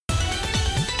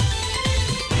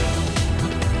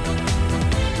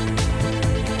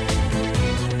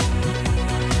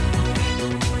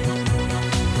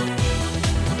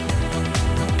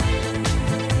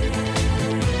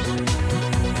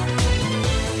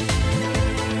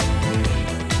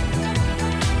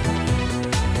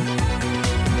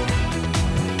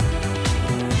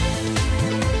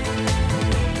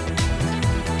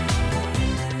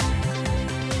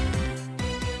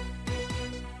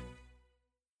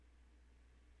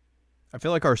I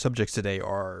feel like our subjects today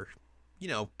are,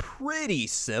 pretty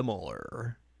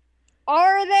similar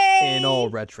Are in all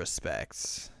they?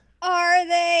 retrospects. Are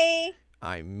they?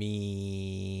 I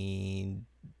mean,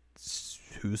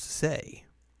 who's to say?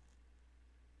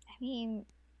 I mean,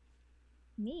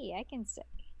 me, I can say.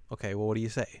 Okay, well, what do you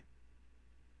say?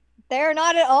 They're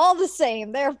not at all the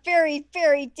same. They're very,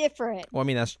 very different. Well, I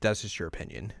mean, that's just your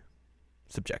opinion.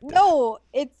 Subjective. No,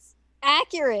 it's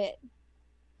accurate.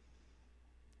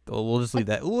 We'll just leave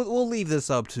that. We'll leave this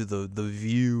up to the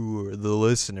viewer, the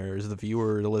listeners, the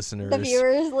listeners. The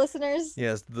viewers, listeners.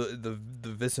 Yes, the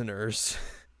listeners.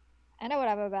 I know what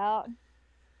I'm about.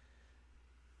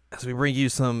 As we bring you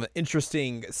some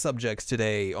interesting subjects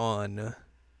today on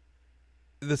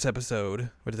this episode,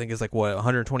 what do you think is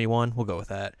 121? We'll go with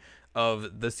that.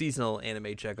 Of the seasonal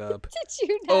anime checkup. Did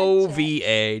you not OVA.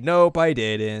 check? Nope, I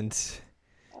didn't.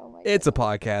 Oh my It's a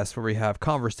podcast where we have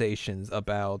conversations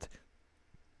about,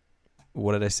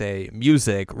 what did I say?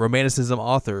 Music, romanticism,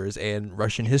 authors, and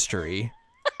Russian history.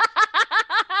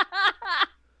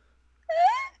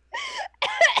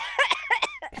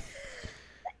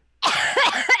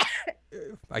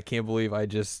 I can't believe I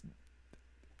just...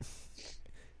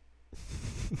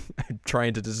 I'm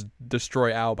trying to just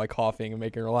destroy Al by coughing and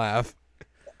making her laugh.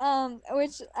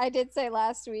 Which I did say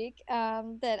last week,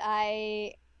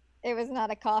 it was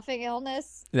not a coughing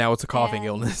illness. Now it's a coughing And-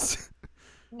 illness.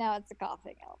 Now it's a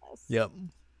coughing illness. Yep.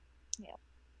 Yep.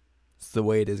 It's the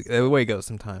way it is. The way it goes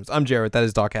sometimes. I'm Jared. That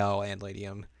is Doc Al and Lady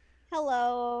M.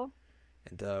 Hello.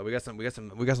 And we got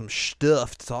some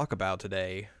stuff to talk about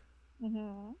today.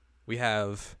 Mhm. We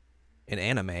have an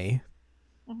anime.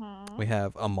 Mhm. We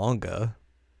have a manga.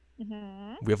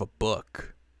 Mhm. We have a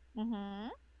book. Mhm.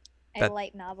 A That-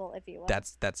 light novel, if you will.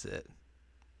 That's it.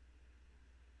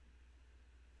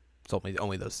 It's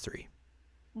only those three.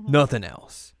 Mhm. Nothing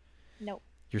else. Nope.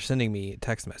 You're sending me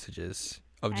text messages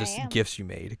of I just am. gifts you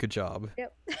made. Good job.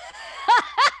 Yep.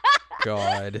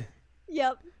 God.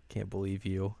 Yep. Can't believe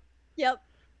you. Yep.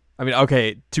 I mean,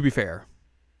 okay, to be fair,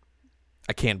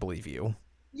 I can't believe you.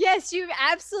 Yes, you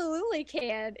absolutely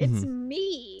can. It's Mhm.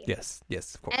 me. Yes,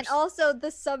 of course. And also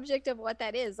the subject of what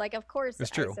that is. Of course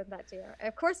It's I true. said that to you.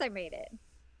 Of course I made it.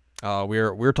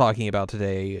 We're talking about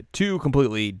today two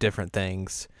completely different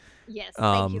things. Yes,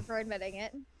 thank you Um, for admitting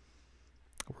it.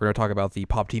 We're going to talk about the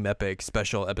Pop Team Epic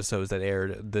special episodes that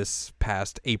aired this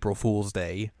past April Fool's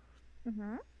Day.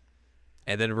 Mm-hmm.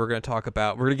 And then we're going to talk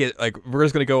about, we're just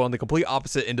going to go on the complete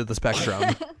opposite end of the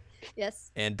spectrum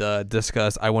Yes, and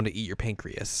discuss I Want to Eat Your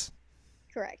Pancreas.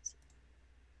 correct.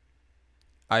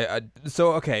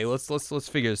 So okay, let's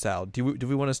figure this out. Do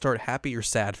we want to start happy or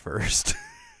sad first?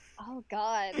 Oh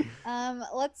God.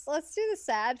 Let's do the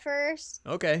sad first.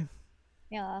 Okay.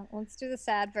 Yeah, let's do the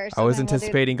sad first. I and was then we'll do-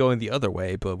 anticipating going the other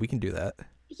way, but we can do that.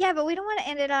 Yeah, but we don't want to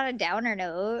end it on a downer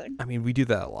note. I mean, we do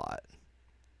that a lot.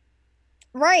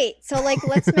 Right. So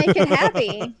let's make it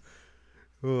happy.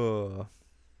 Ugh.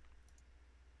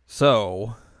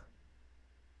 So,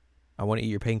 I want to eat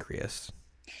your pancreas.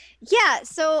 Yeah.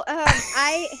 So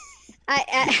I.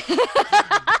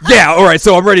 Yeah, all right.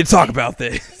 So I'm ready to talk about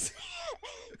this.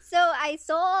 So I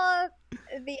saw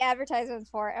the advertisements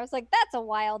for it. I was like, that's a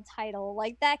wild title.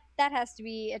 That has to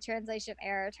be a translation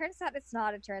error. Turns out it's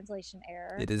not a translation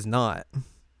error. It is not.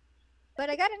 But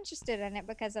I got interested in it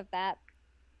because of that.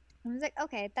 I was like,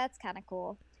 okay, that's kind of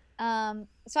cool.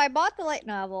 So I bought the light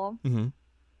novel Mm-hmm.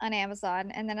 on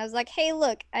Amazon, and then I was like, hey,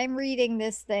 look, I'm reading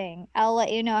this thing. I'll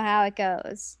let you know how it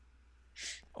goes.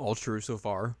 All true so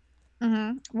far.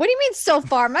 Mm-hmm. What do you mean so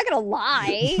far? I'm not gonna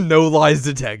lie. No lies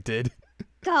detected.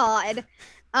 God.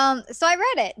 So I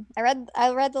read it.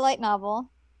 I read the light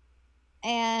novel,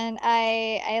 and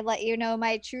I let you know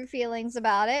my true feelings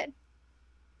about it.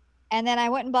 And then I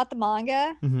went and bought the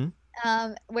manga,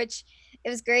 Mm-hmm. which it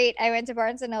was great. I went to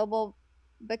Barnes and Noble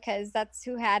because that's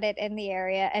who had it in the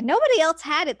area, and nobody else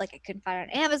had it. I couldn't find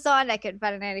it on Amazon. I couldn't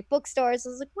find it in any bookstores. I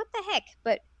was like, what the heck?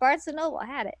 But Barnes and Noble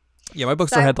had it. Yeah, my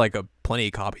bookstore had plenty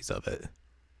of copies of it,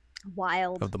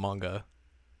 Wild. of the manga.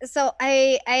 So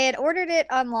I had ordered it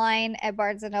online at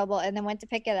Barnes and Noble and then went to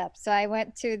pick it up. So I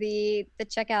went to the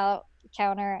checkout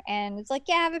counter and it's like,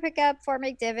 yeah, have a pickup for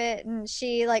McDivitt. And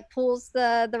she pulls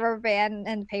the rubber band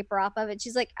and paper off of it.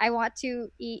 She's like, I want to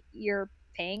eat your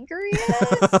pancreas.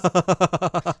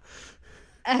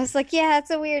 I was like, yeah,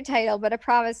 it's a weird title, but I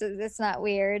promise it's not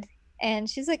weird. And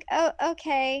she's like, oh,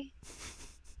 okay.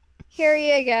 Here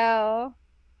you go.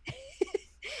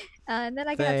 And then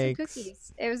I got some Thanks.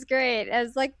 cookies. It was great. I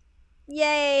was like,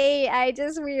 yay, I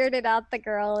just weirded out the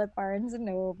girl at Barnes and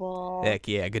Noble. Heck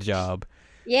yeah, good job.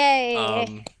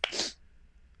 Yay.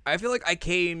 I feel like I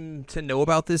came to know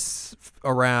about this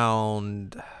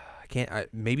around, I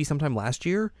maybe sometime last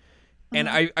year, and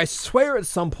Mhm. I swear at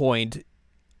some point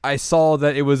I saw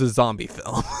that it was a zombie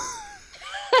film.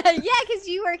 Yeah, because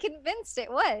you were convinced it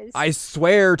was. I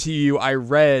swear to you, I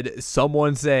read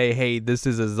someone say, "Hey, this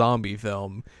is a zombie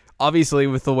film." Obviously,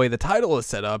 with the way the title is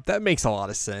set up, that makes a lot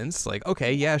of sense. Like,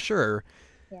 okay, yeah, sure.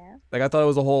 Yeah. Like, I thought it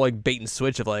was a whole like bait and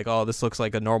switch of like, oh, this looks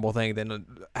like a normal thing. Then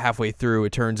halfway through,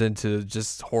 it turns into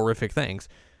just horrific things.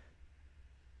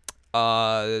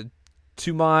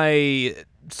 To my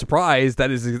surprise, that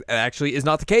is actually is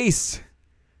not the case.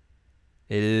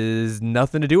 It is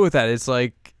nothing to do with that. It's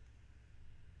like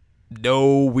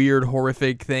no weird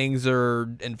horrific things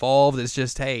are involved. It's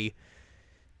just, hey,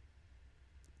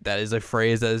 that is a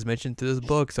phrase that is mentioned through this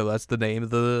book, so that's the name of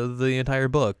the entire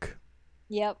book.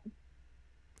 Yep.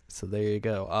 So there you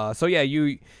go. So yeah,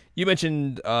 you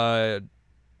mentioned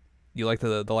you like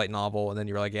the light novel, and then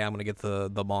you were like, yeah, I'm gonna get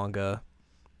the manga.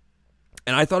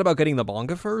 And I thought about getting the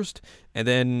manga first, and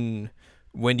then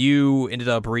when you ended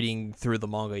up reading through the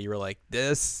manga, you were like,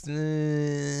 this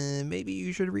maybe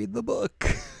you should read the book.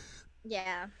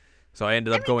 Yeah. So I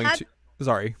ended up going to.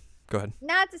 Sorry, go ahead.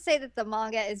 Not to say that the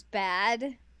manga is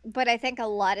bad, but I think a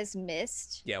lot is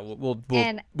missed. Yeah, we'll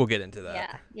get into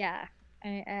that. Yeah.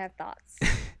 I have thoughts.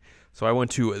 So I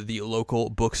went to the local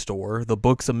bookstore, the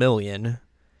Books A Million,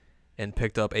 and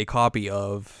picked up a copy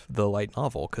of the light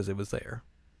novel because it was there.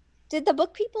 Did the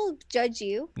book people judge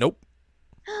you? Nope.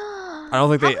 I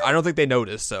don't think they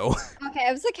noticed. So. Okay,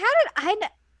 I was like,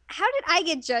 how did I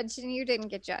get judged and you didn't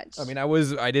get judged? I mean,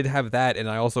 I did have that, and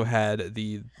I also had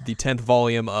the 10th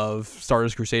volume of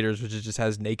Stardust Crusaders, which just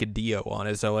has Naked Dio on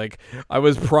it. So like, I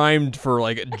was primed for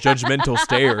like judgmental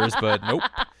stares, but nope,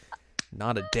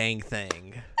 not a dang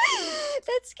thing.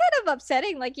 That's kind of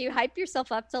upsetting. Like, you hype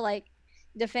yourself up to like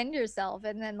defend yourself,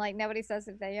 and then like nobody says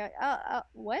anything. You're like,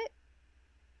 what?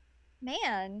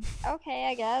 Man, okay,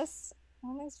 I guess.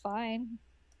 That's fine.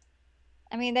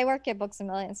 I mean, they work at Books A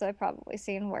Million, so I've probably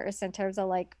seen worse in terms of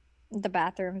like the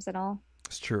bathrooms and all.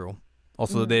 It's true.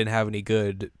 Also, they didn't have any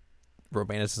good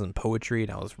romanticism poetry,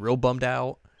 and I was real bummed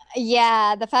out.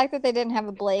 Yeah, the fact that they didn't have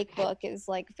a Blake book is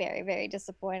like very, very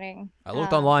disappointing. I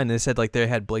looked online, and they said like they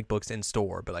had Blake books in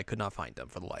store, but I could not find them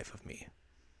for the life of me.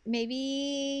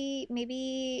 Maybe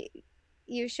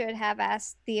you should have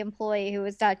asked the employee who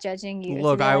was not judging you.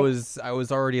 Look, I was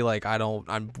already like, I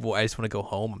just want to go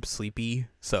home. I'm sleepy,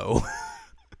 so.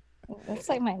 That's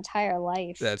like my entire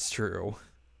life. That's true.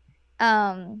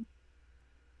 God,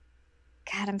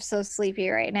 I'm so sleepy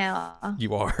right now.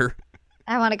 You are.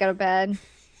 I want to go to bed.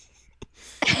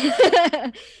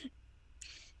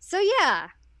 So yeah,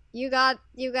 you got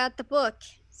the book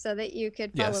so that you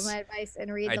could follow my advice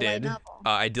and read the light novel.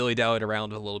 I dilly-dallied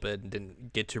around a little bit and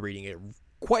didn't get to reading it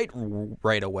quite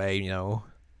right away, you know.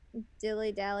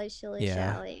 Dilly-dally,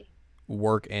 shilly-shally.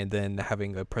 Work and then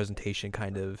having a presentation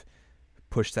kind of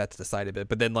pushed that to the side a bit.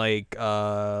 But then like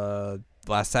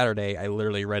last Saturday, I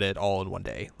literally read it all in one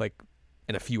day, like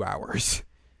in a few hours.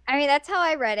 I mean, that's how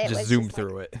I read it. Just zoomed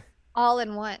through it all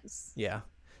in once. Yeah.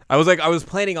 I was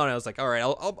planning on it. I was like, all right,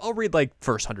 I'll read like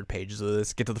first 100 pages of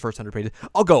this. Get to the first 100 pages.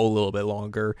 I'll go a little bit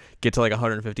longer. Get to like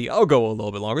 150. I'll go a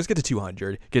little bit longer. Let's get to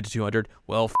 200. Get to 200.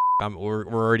 Well,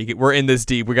 we're in this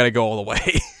deep. We got to go all the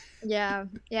way. Yeah.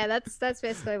 That's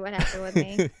basically what happened with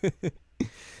me.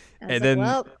 And then,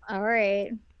 well, all right.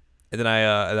 And then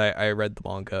I read the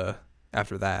manga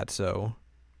after that. So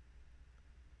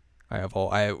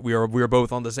we are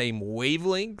both on the same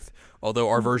wavelength, although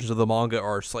our versions of the manga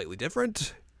are slightly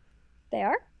different. They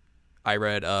are? I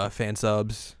read fan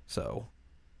subs, so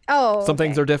some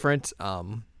things are different,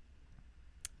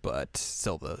 but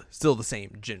still the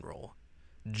same general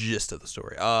gist of the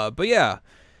story. But yeah,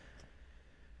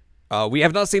 we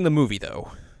have not seen the movie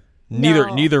though.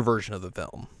 Neither version of the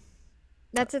film.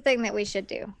 That's a thing that we should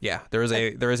do. Yeah, there is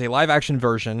a live action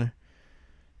version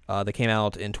that came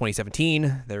out in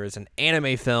 2017. There is an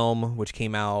anime film which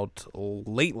came out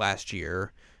late last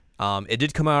year. It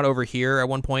did come out over here at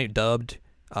one point, dubbed.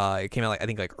 It came out I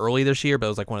think early this year, but it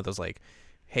was like one of those like,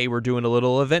 hey, we're doing a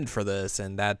little event for this,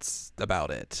 and that's about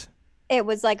it. It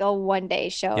was like a one-day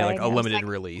show. Yeah, like a limited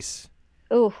release.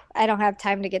 Ooh, I don't have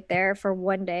time to get there for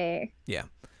one day. Yeah,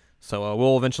 so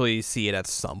we'll eventually see it at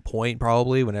some point,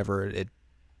 probably whenever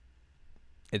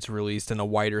it's released in a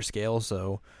wider scale.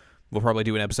 So we'll probably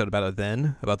do an episode about it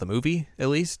then, about the movie, at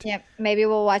least. Yep. Maybe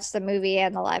we'll watch the movie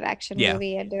and the live-action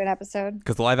movie and do an episode.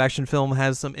 Because the live-action film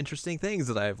has some interesting things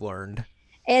that I've learned.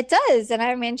 It does, and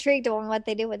I'm intrigued on what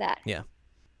they do with that. Yeah.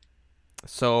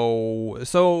 So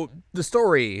the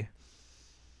story,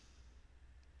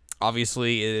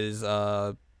 obviously, is,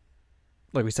 like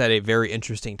we said, a very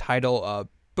interesting title.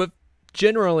 But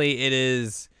generally, it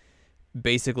is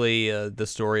basically the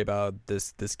story about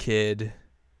this kid,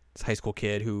 this high school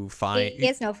kid who He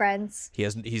has no friends. he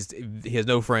has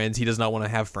no friends. He does not want to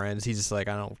have friends. He's just like,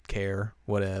 I don't care,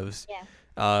 whatevs. Yeah.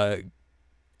 Uh,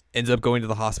 ends up going to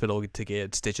the hospital to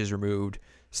get stitches removed.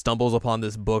 Stumbles upon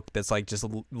this book that's like just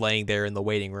laying there in the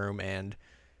waiting room, and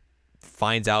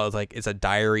finds out it's a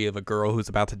diary of a girl who's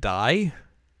about to die.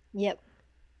 Yep.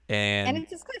 And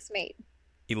it's his classmate.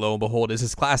 Lo and behold, is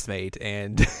his classmate,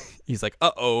 and he's like,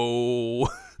 "Uh-oh."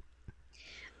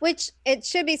 Which it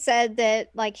should be said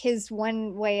that like his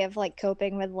one way of like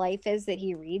coping with life is that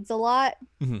he reads a lot.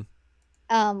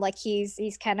 Mm-hmm. Like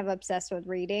he's kind of obsessed with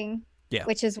reading. Yeah.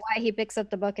 Which is why he picks up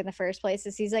the book in the first place.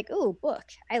 Is he's like, "Ooh, book!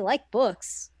 I like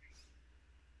books."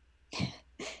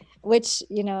 Which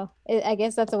I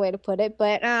guess that's a way to put it.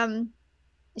 But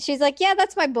she's like, "Yeah,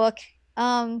 that's my book.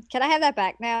 Can I have that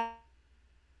back now?"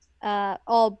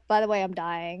 Oh, by the way, I'm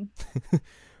dying.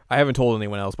 I haven't told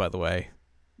anyone else, by the way.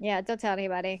 Yeah, don't tell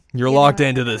anybody. You're locked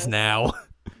into this now.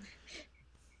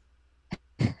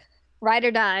 Ride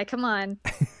or die. Come on.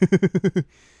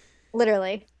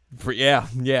 Literally. Yeah.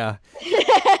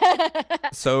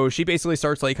 So she basically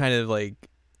starts like kind of like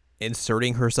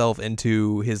inserting herself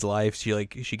into his life.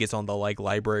 She gets on the like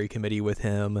library committee with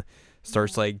him,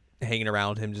 starts like hanging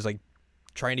around him, just like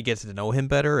trying to get to know him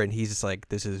better. And he's just like,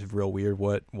 this is real weird.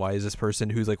 Why is this person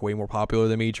who's like way more popular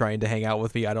than me trying to hang out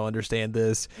with me? I don't understand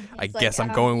this. I guess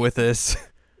I'm going with this.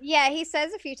 Yeah, he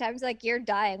says a few times like, "You're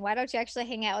dying. Why don't you actually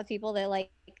hang out with people that like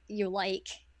you like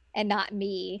and not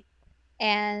me?"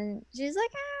 And she's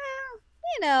like,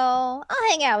 I'll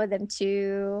hang out with them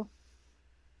too.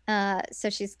 So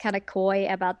she's kind of coy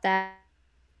about that.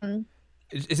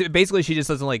 Basically, she just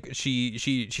doesn't like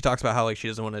she talks about how like she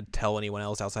doesn't want to tell anyone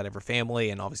else outside of her family,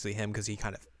 and obviously him because he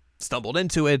kind of stumbled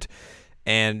into it,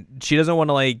 and she doesn't want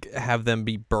to like have them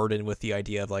be burdened with the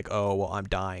idea of like, oh well, I'm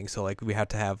dying, so like we have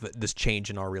to have this change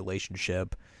in our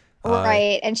relationship,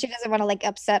 right? And she doesn't want to like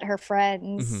upset her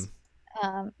friends,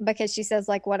 mm-hmm. Because she says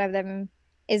like one of them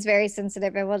is very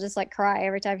sensitive and will just like cry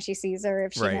every time she sees her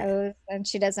if she knows, and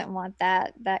she doesn't want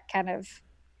that kind of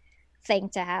thing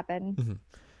to happen. Mm-hmm.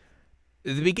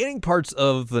 The beginning parts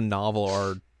of the novel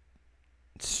are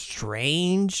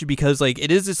strange because like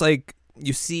it is just like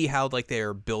you see how like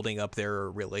they're building up their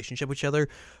relationship with each other,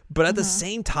 but at the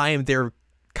same time they're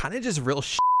kind of just real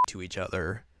to each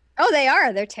other. Oh, they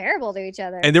are. They're terrible to each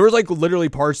other. And there was like literally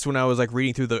parts when I was like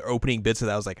reading through the opening bits of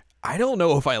that, I was like, I don't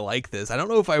know if I like this. I don't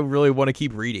know if I really want to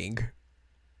keep reading.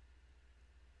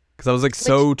 Because I was like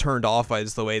so turned off by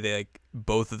just the way they like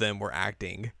both of them were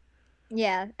acting.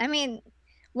 Yeah. I mean,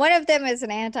 one of them is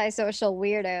an antisocial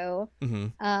weirdo,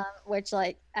 which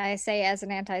like I say as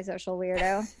an antisocial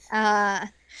weirdo.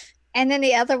 And then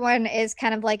the other one is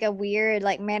kind of like a weird,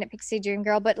 like manic pixie dream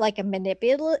girl, but like a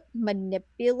manipulative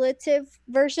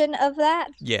version of that.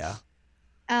 Yeah.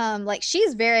 Like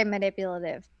she's very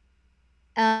manipulative.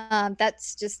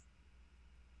 That's just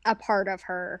a part of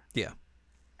her. Yeah.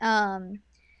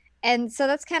 And so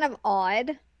that's kind of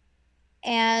odd.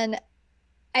 And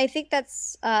I think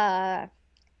that's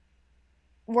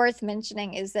worth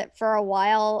mentioning is that for a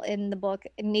while in the book,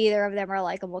 neither of them are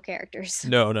likable characters.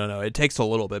 No. It takes a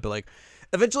little bit, but like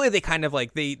eventually they kind of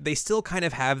like they still kind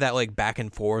of have that like back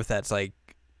and forth that's like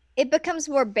it becomes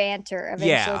more banter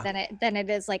eventually than it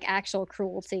is like actual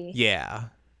cruelty. Yeah.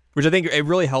 Which I think it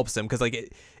really helps them because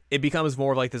like it becomes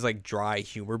more of like this like dry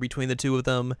humor between the two of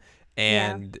them,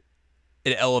 and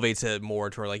it elevates it more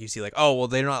to where like you see like, oh well,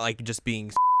 they're not like just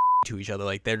being to each other,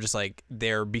 like they're just like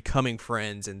they're becoming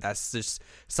friends, and that's just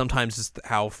sometimes just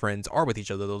how friends are with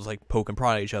each other. They'll just like poke and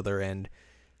prod at each other, and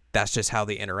that's just how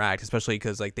they interact, especially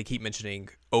because like they keep mentioning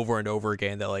over and over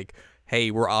again that like, hey,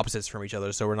 we're opposites from each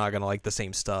other, so we're not gonna like the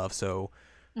same stuff, so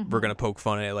we're gonna poke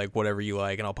fun at like whatever you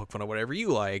like, and I'll poke fun at whatever you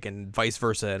like, and vice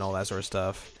versa, and all that sort of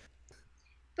stuff.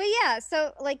 But yeah,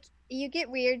 so like you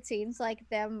get weird scenes like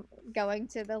them going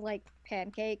to the like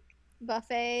pancake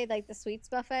buffet, like the sweets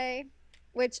buffet,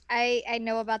 which I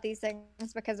know about these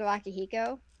things because of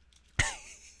Akihiko.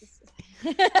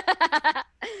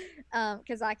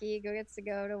 Because Akihiko gets to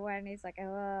go to one, and he's like,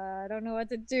 I don't know what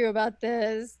to do about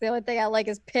this. The only thing I like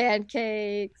is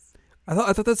pancakes.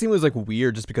 I thought that scene was like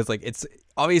weird just because like it's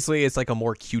obviously it's like a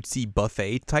more cutesy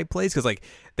buffet type place because like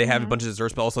they have a bunch of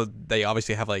desserts, but also they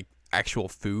obviously have like actual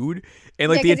food, and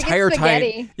like the entire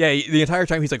time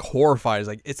he's like horrified. He's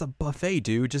like, it's a buffet,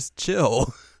 dude, just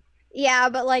chill. Yeah,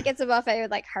 but like it's a buffet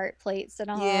with like heart plates and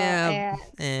all. Yeah,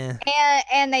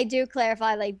 and they do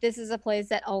clarify like this is a place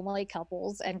that only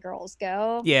couples and girls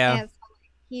go. Yeah, and so,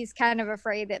 like, he's kind of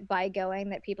afraid that by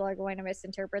going that people are going to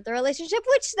misinterpret the relationship,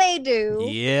 which they do.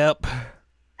 Yep.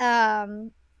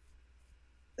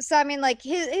 So I mean, like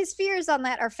his fears on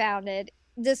that are founded,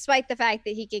 despite the fact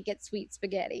that he could get sweet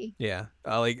spaghetti. Yeah.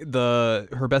 Like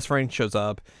her best friend shows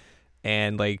up,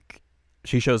 and like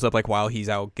she shows up like while he's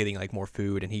out getting like more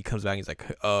food, and he comes back and he's like,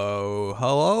 "Oh,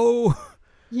 hello."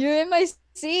 You're in my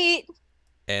seat.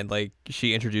 And like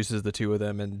she introduces the two of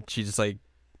them, and she just like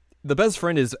the best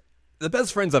friend's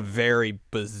a very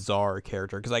bizarre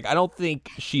character because like I don't think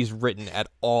she's written at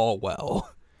all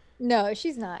well. No,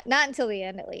 she's not. Not until the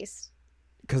end, at least.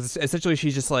 Because essentially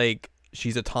she's just like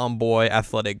she's a tomboy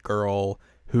athletic girl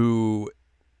who,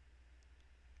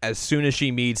 as soon as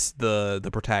she meets the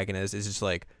protagonist, is just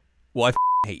like, well,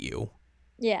 I hate you.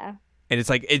 Yeah. And it's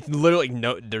like it's literally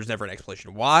there's never an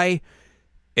explanation why.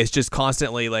 It's just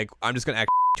constantly like I'm just gonna act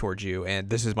towards you, and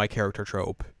this is my character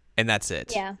trope, and that's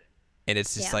it. Yeah. And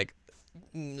it's just like,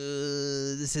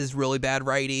 this is really bad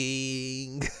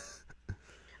writing.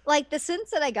 Like the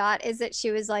sense that I got is that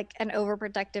she was like an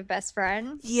overprotective best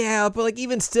friend. Yeah, but like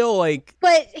even still, like,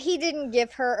 but he didn't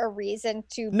give her a reason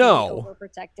to be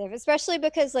overprotective, especially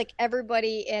because like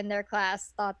everybody in their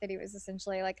class thought that he was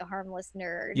essentially like a harmless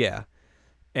nerd. Yeah.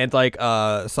 And like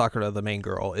Sakura, the main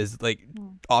girl, is like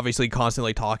obviously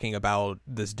constantly talking about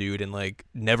this dude and like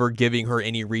never giving her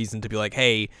any reason to be like,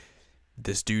 hey,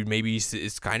 this dude maybe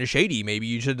is kind of shady. Maybe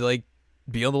you should like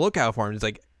be on the lookout for him. It's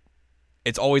like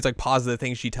it's always like positive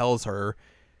things she tells her.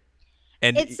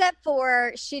 And except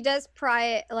for she does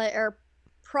prod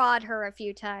her a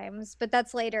few times, but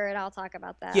that's later and I'll talk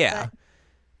about that. Yeah.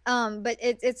 But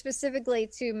it's specifically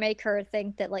to make her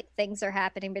think that like things are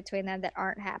happening between them that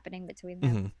aren't happening between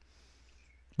them. Mm-hmm.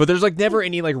 But there's like never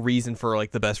any like reason for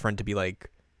like the best friend to be like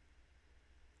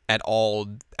at all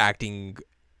acting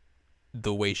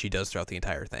the way she does throughout the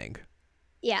entire thing.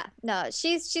 Yeah, no,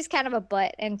 she's kind of a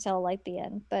butt until like the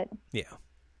end, but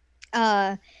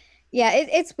yeah,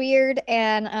 it's weird.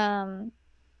 And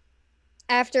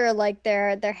after like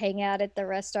their hangout at the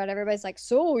restaurant, everybody's like,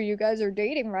 so you guys are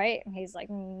dating, right? And he's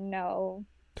like, no,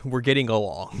 we're getting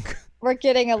along. We're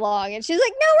getting along. And she's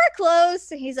like, no, we're close.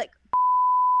 And he's like,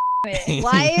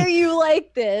 why are you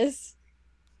like this?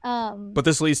 But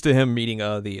this leads to him meeting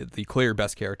the clear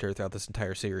best character throughout this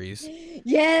entire series.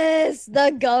 Yes,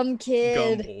 the Gum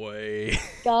Kid. Gum Boy.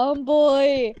 Gum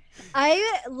Boy.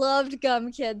 I loved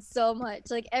Gum Kid so much.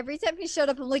 Like every time he showed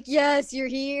up, I'm like, yes, you're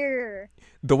here.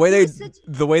 The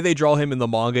way they draw him in the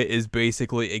manga is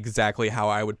basically exactly how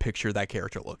I would picture that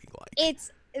character looking like.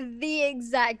 It's the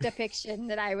exact depiction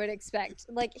that I would expect.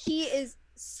 Like he is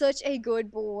such a good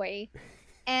boy.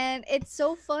 And it's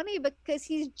so funny because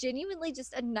he's genuinely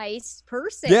just a nice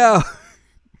person. Yeah.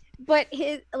 But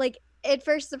his like at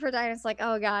first the protagonist's like,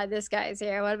 oh god, this guy's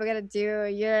here. What am I gonna do?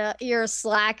 You're a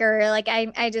slacker. Like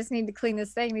I just need to clean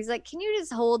this thing. And he's like, can you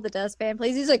just hold the dustpan,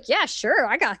 please? He's like, yeah, sure,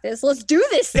 I got this. Let's do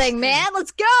this thing, man.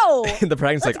 Let's go. And the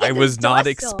protagonist's like, I was not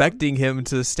expecting him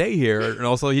to stay here, and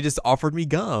also he just offered me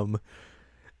gum.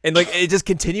 And like it just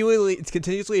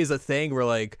continuously is a thing where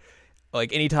like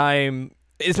anytime.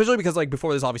 Especially because like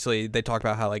before this, obviously they talked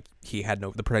about how like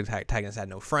the protagonist had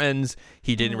no friends.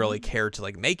 He didn't really care to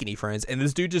like make any friends, and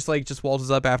this dude just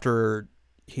waltzes up after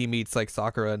he meets like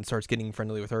Sakura and starts getting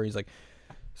friendly with her. He's like,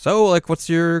 so like, what's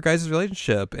your guys'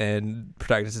 relationship? And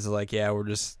protagonist is like, yeah,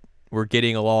 we're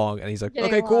getting along. And he's like,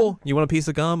 okay, cool. You want a piece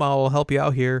of gum? I'll help you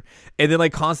out here. And then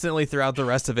like constantly throughout the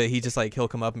rest of it, he just like he'll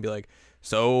come up and be like,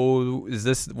 so is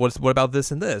this what about this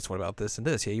and this? What about this and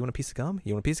this? Yeah, you want a piece of gum?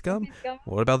 You want a piece of gum?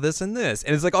 What about this and this?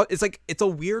 And it's a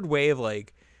weird way of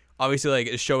like obviously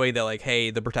like showing that like, hey,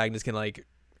 the protagonist can like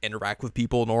interact with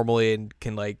people normally and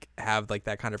can like have like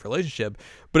that kind of relationship.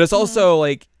 But it's also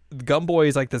like Gum Boy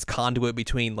is like this conduit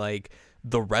between like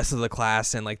the rest of the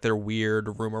class and like their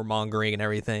weird rumor mongering and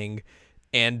everything,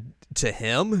 and to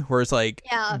him, where it's like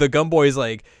the Gum Boy is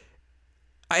like,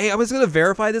 I was gonna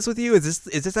verify this with you. Is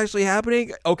this actually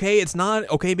happening? Okay, it's not.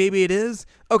 Okay, maybe it is.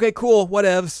 Okay, cool.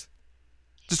 Whatevs.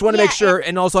 Just want to make sure,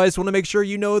 and also I just want to make sure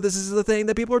you know this is the thing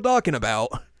that people are talking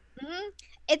about. Mm-hmm.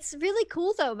 It's really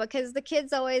cool though because the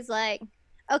kid's always like,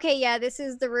 okay, yeah, this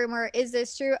is the rumor. Is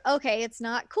this true? Okay, it's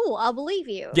not. Cool. I'll believe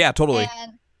you. Yeah, totally.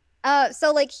 And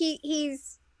so like he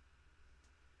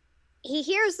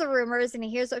hears the rumors and he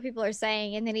hears what people are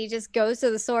saying, and then he just goes to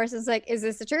the source and is like, is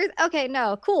this the truth? Okay,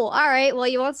 no, cool. All right, well,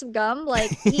 you want some gum? Like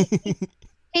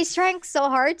he's trying so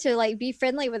hard to like be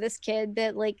friendly with this kid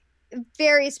that like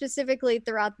very specifically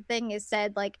throughout the thing is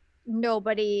said like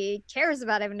nobody cares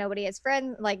about him, nobody has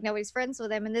friends, like nobody's friends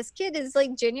with him, and this kid is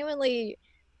like genuinely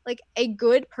like a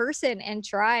good person and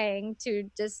trying to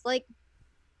just like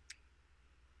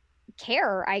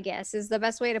care, I guess, is the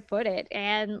best way to put it.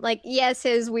 And like, yes,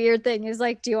 his weird thing is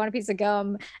like, do you want a piece of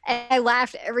gum? And I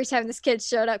laughed every time this kid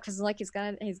showed up because like he's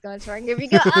gonna try and give you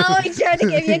gum. Oh, he tried to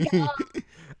give you gum.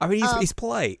 I mean, Um, he's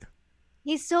polite.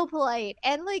 he's so polite,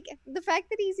 and like the fact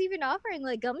that he's even offering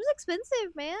like gum's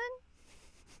expensive, man.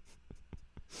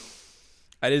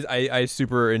 I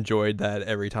super enjoyed that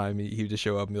every time he would just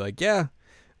show up and be like, yeah,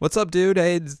 what's up, dude?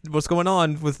 Hey, what's going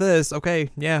on with this? Okay,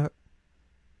 yeah,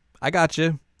 I got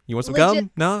you. You want some Legit,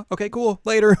 gum? No? Okay, cool.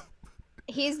 Later.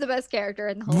 he's the best character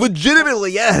in the whole.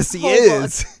 Legitimately, yes, he whole book.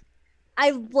 is.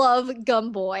 I love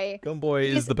Gum Boy. Gumboy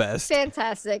is He's the best.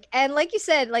 fantastic. And like you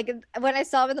said, like when I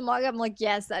saw him in the manga, I'm like,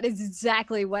 yes, that is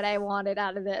exactly what I wanted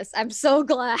out of this. I'm so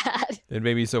glad. It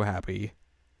made me so happy.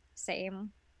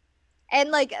 Same. And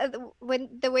like when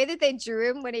the way that they drew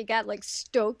him when he got like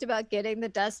stoked about getting the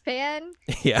dustpan,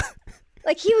 Yeah.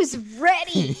 like he was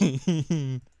ready.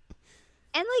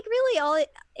 And like really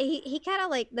he kind of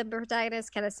like the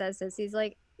protagonist kind of says this. He's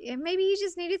like, yeah, maybe he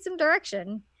just needed some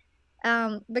direction.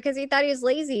 Because he thought he was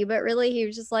lazy, but really he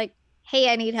was just like,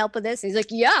 hey, I need help with this. He's like,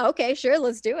 yeah, okay, sure,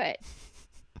 let's do it.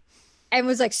 And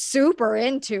was like super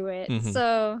into it. Mhm.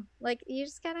 So like you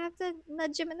just kind of have to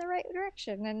nudge him in the right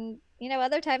direction. And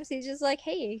other times he's just like,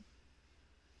 hey,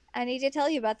 I need to tell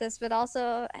you about this, but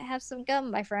also have some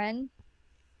gum, my friend.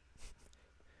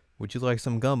 Would you like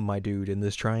some gum, my dude, in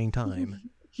this trying time?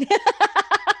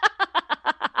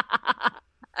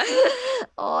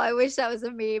 Oh, I wish that was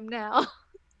a meme now.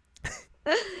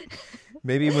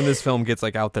 Maybe when this film gets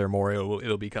like out there more,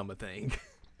 it'll become a thing.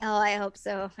 Oh, I hope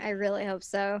so. I really hope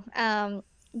so.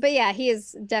 But yeah, he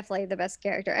is definitely the best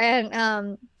character.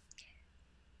 And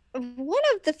one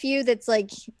of the few that's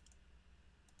like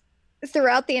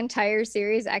throughout the entire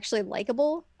series actually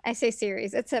likable. I say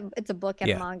series. It's a book and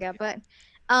Yeah. a manga, but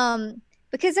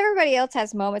because everybody else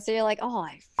has moments that you're like, "Oh,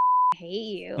 I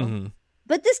hate you." Hmm.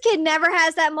 But this kid never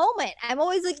has that moment. I'm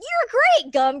always like, "You're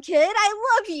great, Gum Kid.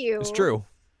 I love you." It's true.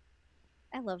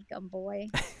 I love Gum Boy.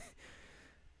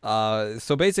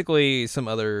 So basically, some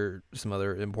other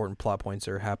important plot points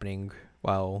are happening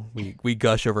while we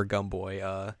gush over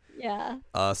Gumboy. Yeah.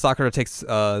 Sakura takes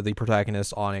the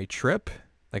protagonist on a trip,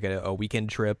 like a weekend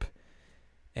trip,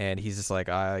 and he's just like,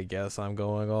 I guess I'm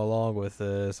going along with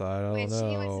this. I don't Which know.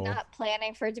 he was not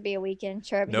planning for it to be a weekend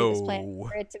trip. He was planning No.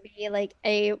 for it to be like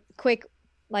a quick,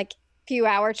 like few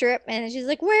hour trip. And she's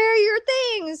like, "Where are your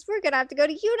things? We're gonna have to go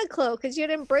to Uniqlo because you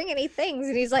didn't bring any things."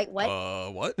 And he's like,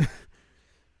 "What?" What?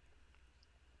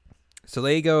 So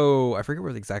they go. I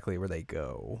forget exactly where they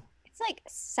go. It's like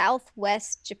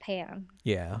Southwest Japan.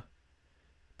 Yeah,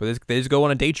 but they just go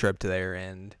on a day trip to there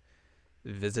and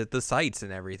visit the sites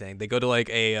and everything. They go to like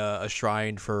a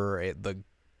shrine for the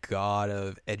god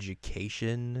of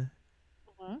education.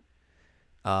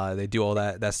 Mhm. They do all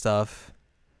that stuff.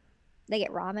 They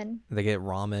get ramen. They get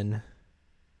ramen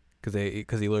because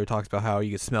he literally talks about how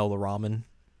you can smell the ramen.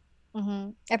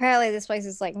 Apparently, this place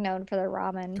is like known for their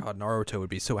ramen. God, Naruto would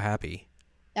be so happy.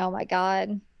 Oh my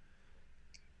god.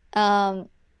 Um,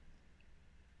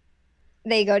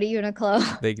 they go to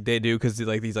Uniqlo. They do because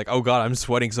like he's like, oh god, I'm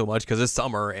sweating so much because it's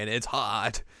summer and it's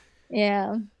hot.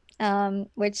 Yeah.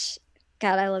 Which,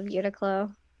 God, I love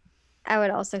Uniqlo. I would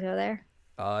also go there.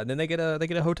 And then they get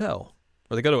a hotel,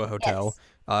 or they go to a hotel.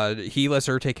 He lets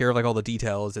her take care of like all the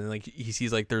details, and like he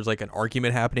sees like there's like an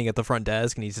argument happening at the front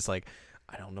desk, and he's just like,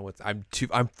 I don't know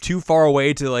I'm too far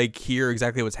away to like hear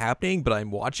exactly what's happening, but I'm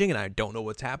watching and I don't know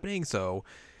what's happening, so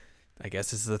I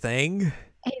guess this is the thing.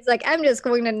 He's like, I'm just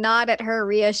going to nod at her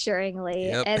reassuringly.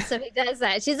 Yep. And so he does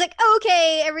that. She's like,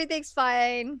 okay, everything's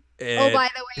fine. Oh, by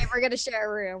the way, we're going to share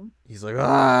a room. He's like,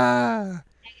 ah.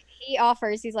 He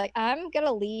offers, he's like, I'm going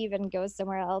to leave and go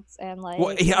somewhere else. And like,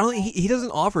 Well, he doesn't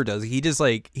offer, does he? He just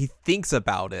like, he thinks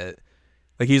about it.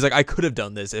 Like, he's like, I could have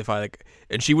done this if I like,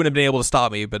 and she wouldn't have been able to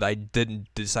stop me, but I didn't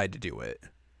decide to do it.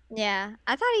 yeah,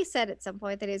 I thought he said at some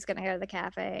point that he was going to go to the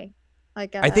cafe.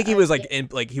 Like, I think he was like,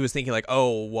 he was thinking like,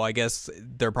 oh, well, I guess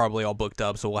they're probably all booked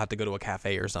up, so we'll have to go to a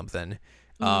cafe or something.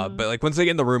 But like once they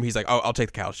get in the room, he's like, oh, I'll take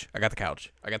the couch. I got the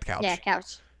couch. Yeah,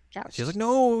 couch. She's like,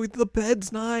 no, the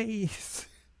bed's nice.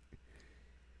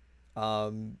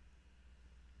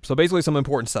 So basically, some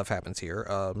important stuff happens here.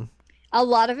 A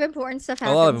lot of important stuff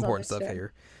happens. A lot of important stuff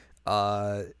here.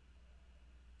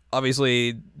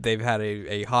 Obviously, they've had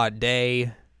a hot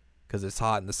day because it's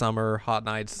hot in the summer, hot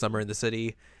nights, summer in the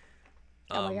city.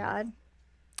 Oh my god.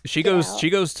 She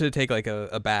goes to take like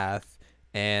a bath,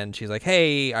 and she's like,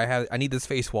 hey, I need this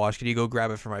face wash. Can you go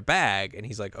grab it from my bag? And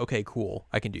he's like, okay, cool,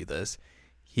 I can do this.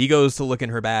 He goes to look in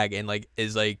her bag and like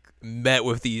is like met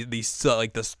with the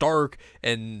like the stark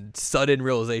and sudden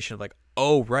realization of like,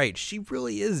 oh right, she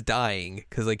really is dying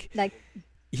because like Like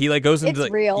he like goes into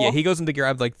it's real. yeah, he goes in to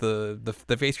grab like the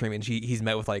face cream, and he's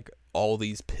met with like all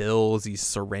these pills, these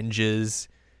syringes,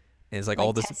 and it's like all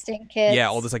Like this testing yeah,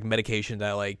 all kits. this like medication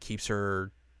that like keeps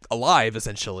her alive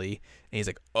essentially. And he's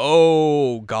like,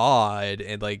 oh god, and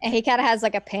And like he kind of has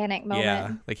like a panic yeah,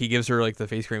 moment. like he gives her like the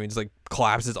face cream and just like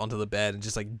collapses onto the bed and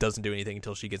just like doesn't do anything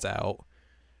until she gets out.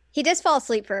 He does fall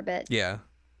asleep for a bit. Yeah.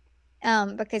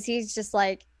 Because he's just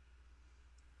like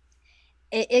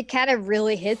it kind of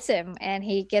really hits him, and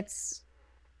he gets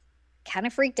kind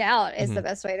of freaked out is the Mhm.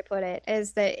 best way to put it.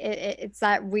 Is that it's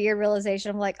that weird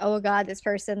realization of like, oh god, this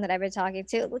person that I've been talking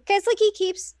to, because like he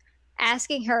keeps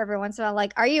asking her every once in a while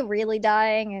like, are you really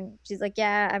dying? And she's like,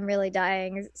 yeah, I'm really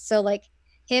dying. So like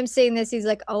him seeing this, he's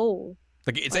like, oh,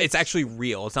 Like it's like it's actually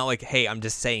real. It's not like, hey, I'm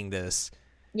just saying this.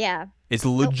 yeah, It's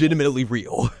oh, legitimately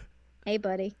real. hey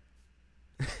buddy,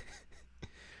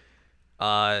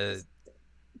 Uh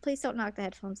please don't knock the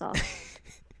headphones off.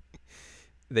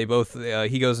 they both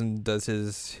he goes and does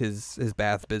his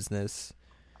bath business.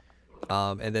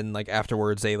 And then like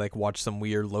afterwards they like watch some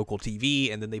weird local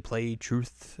TV, and then they play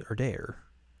Truth or Dare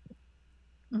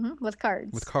With with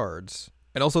cards. cards.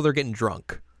 And also they're getting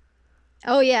drunk,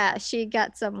 Oh yeah, she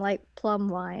got some like plum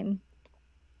wine.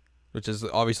 which is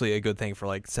obviously a good thing for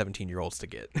like 17-year-olds to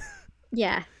get.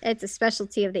 Yeah, it's a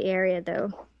specialty of the area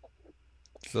though.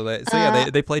 So yeah,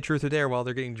 they play Truth or Dare while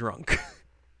they're getting drunk.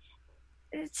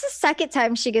 It's the second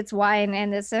time she gets wine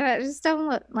in this. I just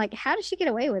don't like, how does she get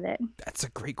away with it? That's a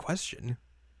great question.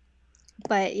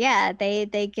 But yeah, they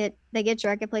get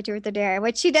drunk and play Truth or Dare,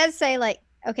 which she does say like,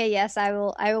 okay, yes, I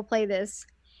will play this.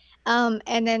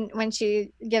 And then when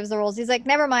she gives the rules, he's like,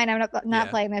 never mind, I'm not Yeah.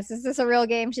 playing this. Is this a real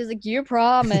game? She's like, you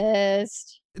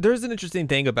promised. There's an interesting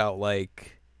thing about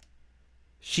like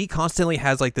she constantly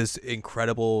has like this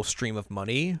incredible stream of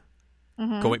money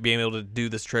Hmm. being able to do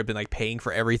this trip and like paying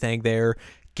for everything there,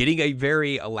 getting a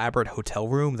very elaborate hotel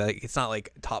room that it's not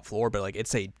like top floor, but like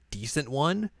it's a decent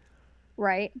one.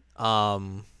 Right.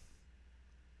 Um,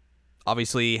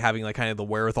 obviously having like kind of the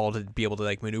wherewithal to be able to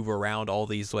like maneuver around all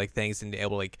these like things and be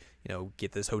able to like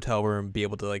get this hotel room, be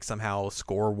able to like somehow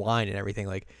score wine and everything.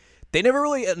 Like they never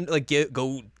really like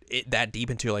go that deep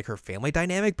into like her family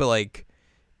dynamic, but like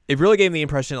it really gave me the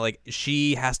impression that like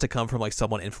she has to come from like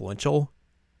someone influential,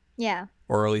 Yeah.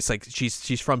 or at least like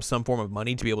she's from some form of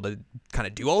money to be able to kind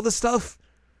of do all this stuff.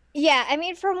 Yeah, I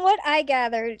mean, from what I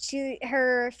gathered,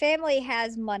 her family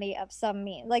has money of some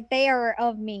means. Like they are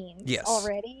of means Yes.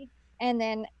 already. And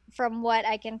then from what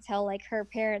I can tell, like her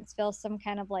parents feel some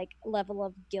kind of like level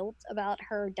of guilt about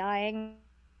her dying,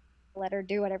 let her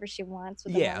do whatever she wants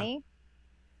with the Yeah. money.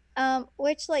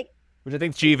 Which like Which I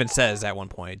think she even says at one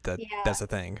point that yeah. that's the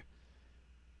thing.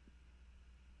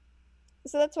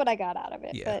 So that's what I got out of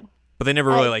it. Yeah. But But they never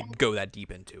really I like go that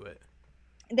deep into it.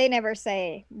 they never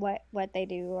say what they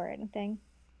do or anything.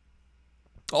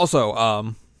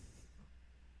 Also,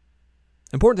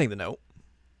 important thing to note.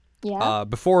 Yeah.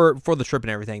 Before the trip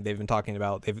and everything, they've been talking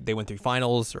about they went through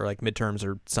finals or like midterms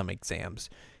or some exams,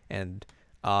 and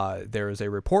there is a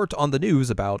report on the news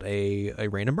about a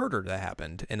random murder that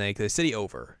happened in like the city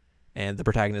over, and the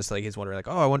protagonist like is wondering like,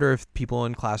 oh, I wonder if people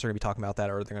in class are gonna be talking about that,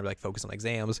 or they're gonna be like focus on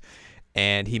exams,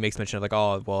 and he makes mention of like,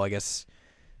 oh, well, I guess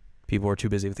people are too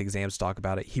busy with exams to talk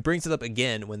about it. He brings it up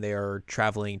again when they are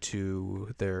traveling to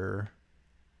their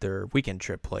weekend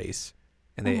trip place,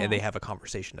 and they have a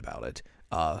conversation about it.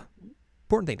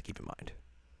 Important thing to keep in mind.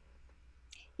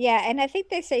 Yeah, and I think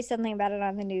they say something about it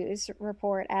on the news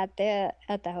report at the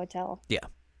hotel. Yeah,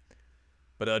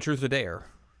 but Truth or Dare,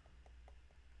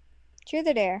 Truth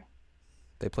or Dare.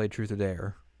 they played Truth or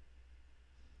Dare.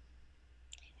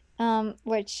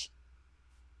 Which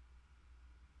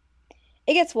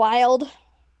it gets wild.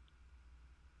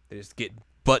 They just get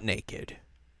butt naked.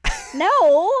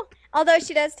 No, although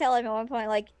she does tell him at one point,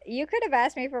 like, you could have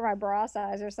asked me for my bra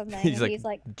size or something. He's And like, he's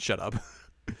like, shut up.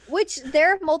 which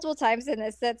there are multiple times in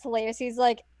this that's hilarious. He's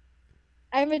like,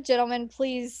 I'm a gentleman.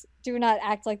 Please do not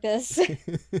act like this.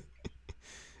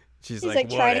 She's He's like, like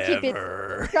trying to keep it,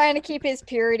 whatever. trying to keep his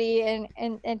purity and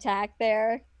intact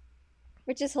there,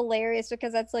 which is hilarious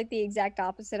because that's like the exact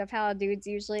opposite of how dudes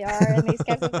usually are in these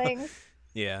kinds of things.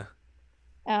 Yeah,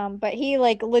 But he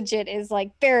like legit is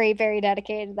like very, very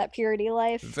dedicated to that purity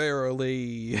life.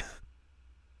 verily.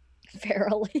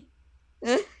 Verily.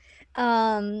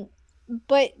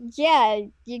 But yeah,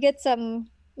 you get some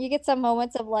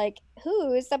moments of like,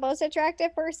 who is the most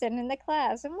attractive person in the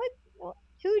class, and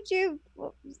who'd you?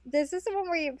 This is the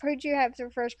one who'd you have your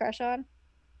first crush on?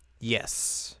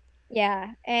 Yes.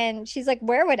 Yeah, and she's like,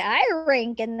 where would I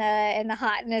rank in the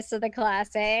hotness of the class?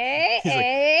 Eh? He's like,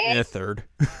 Eh? in a third.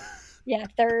 Yeah,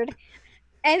 third.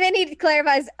 And then he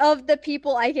clarifies, of the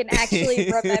people I can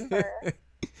actually remember.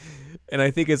 And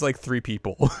I think it's like 3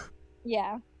 people.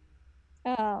 Yeah.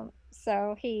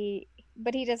 So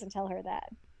but he doesn't tell her that.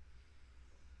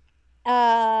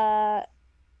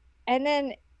 And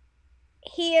then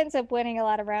he ends up winning a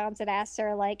lot of rounds and asks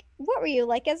her, like, what were you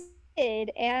like as a kid?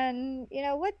 And,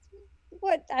 what,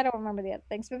 I don't remember the other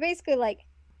things, but basically, like,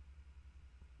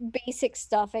 basic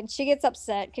stuff. And she gets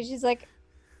upset because she's like,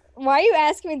 why are you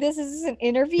asking me this? Is this an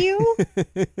interview?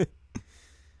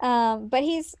 But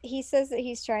he says that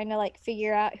he's trying to, like,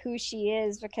 figure out who she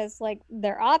is because, like,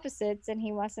 they're opposites and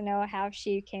he wants to know how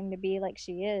she came to be like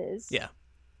she is. Yeah.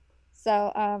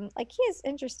 So, like, he has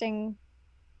interesting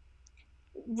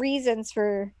reasons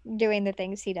for doing the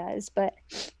things he does, but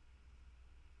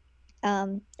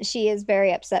she is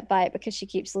very upset by it because she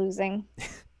keeps losing.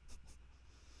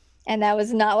 And that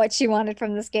was not what she wanted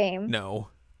from this game. No.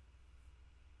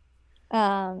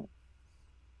 And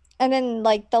then,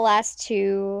 like, the last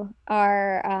 2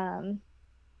 are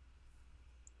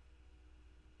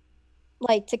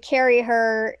like to carry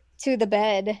her to the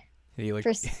bed. He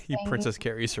princess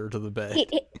carries her to the bed.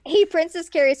 He princess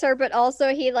carries her, but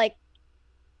also he, like,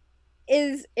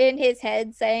 is in his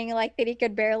head saying, like, that he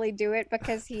could barely do it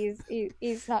because he's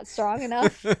not strong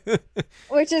enough,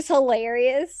 which is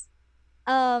hilarious.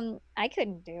 I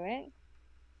couldn't do it.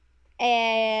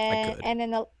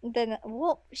 And then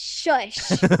well,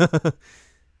 shush.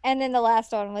 And then the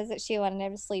last one was that she wanted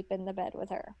him to sleep in the bed with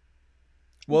her.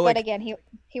 Well, but like, again, he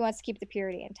wants to keep the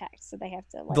purity intact, so they have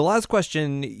to. Like, the last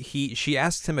question, she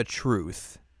asks him a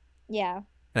truth. Yeah.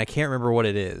 And I can't remember what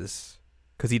it is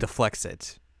because he deflects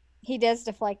it. He does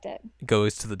deflect it.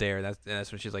 Goes to the dare. And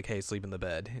that's when she's like, "Hey, sleep in the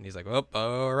bed." And he's like, "Oh,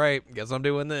 all right. Guess I'm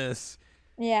doing this."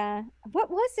 Yeah.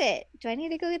 What was it? Do I need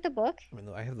to go get the book? I mean,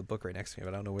 I have the book right next to me,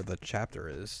 but I don't know where the chapter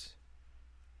is.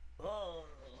 Oh.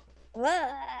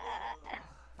 Let's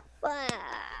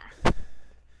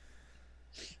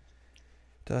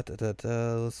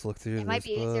look through this. It might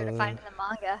be easier to find in the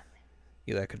manga.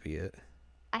 Yeah, that could be it.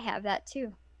 I have that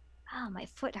too. Oh, my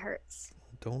foot hurts.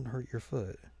 Don't hurt your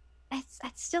foot. I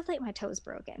still think my toe's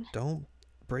broken. Don't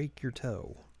break your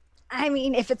toe. I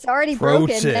mean, if it's already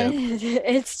broken, then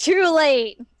it's too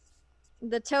late.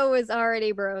 The toe is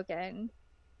already broken.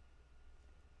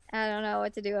 I don't know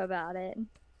what to do about it.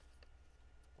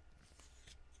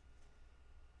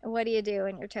 What do you do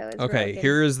when your toe is broken? Okay,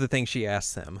 here is the thing she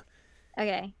asks him.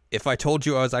 Okay. If I told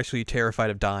you I was actually terrified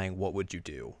of dying, what would you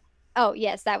do? Oh,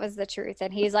 yes, that was the truth.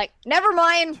 And he's like, never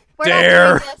mind. We're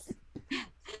dare. Not doing this.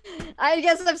 I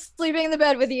guess I'm sleeping in the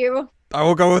bed with you. I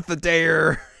will go with the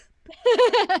dare. Which,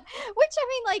 I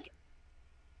mean, like,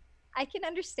 I can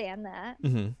understand that.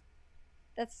 Mm-hmm.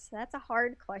 That's a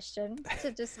hard question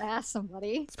to just ask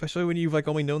somebody. Especially when you've, like,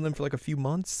 only known them for, like, a few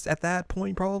months at that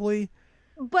point, probably.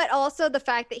 But also the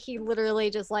fact that he literally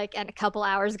just, like, a couple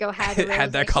hours ago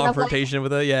had that confrontation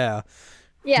with it, yeah.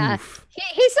 Yeah.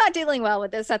 He's not dealing well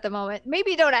with this at the moment.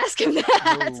 Maybe don't ask him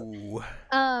that.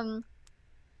 No.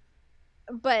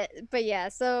 But yeah,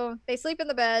 so they sleep in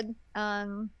the bed.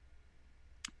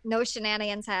 No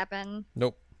shenanigans happen.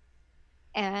 Nope.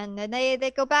 And then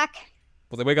they go back.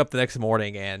 Well, they wake up the next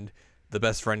morning and the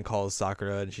best friend calls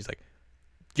Sakura and she's like,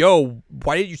 "Yo,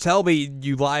 why didn't you tell me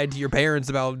you lied to your parents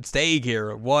about staying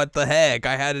here? What the heck?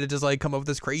 I had to just, like, come up with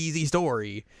this crazy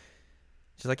story."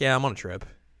 She's like, "Yeah, I'm on a trip."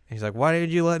 And he's like, "Why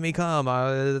did you let me come?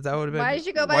 That would have been. Why did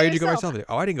you go by yourself? Why did you go by yourself?"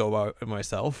 "Oh, I didn't go by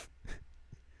myself.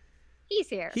 He's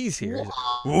here."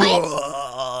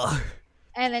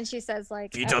 And then she says,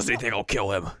 like, "If he does anything, I'll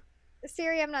kill him."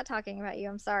 Siri, I'm not talking about you.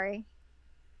 I'm sorry.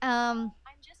 I'm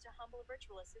just a humble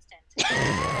virtual assistant.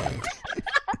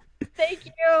 Thank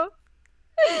you.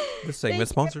 This segment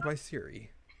sponsored by Siri.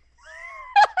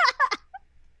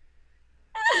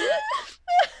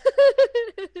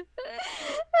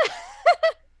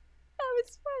 That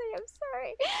was funny. I'm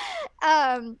sorry.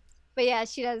 But yeah,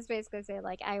 she does basically say,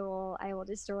 like, I will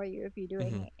destroy you if you do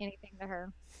anything to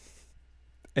her.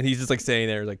 And he's just, like, standing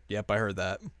there, like, "Yep, I heard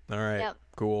that. All right, yep.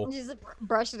 Cool." And just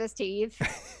brushing his teeth.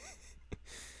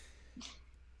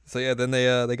 So yeah, then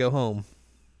they go home.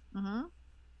 Mm-hmm.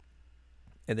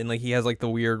 And then, like, he has, like, the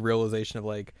weird realization of,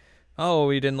 like, oh,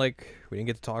 we didn't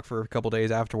get to talk for a couple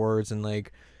days afterwards, and,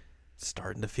 like, it's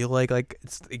starting to feel like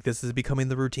it's like this is becoming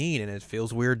the routine, and it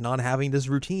feels weird not having this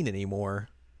routine anymore.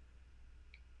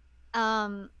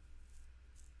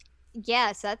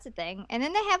 Yeah, so that's the thing. And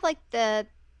then they have, like, the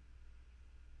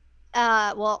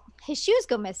well, his shoes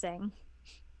go missing.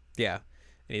 Yeah.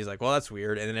 And he's like, "Well, that's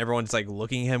weird." And then everyone's, like,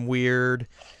 looking at him weird,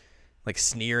 like,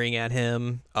 sneering at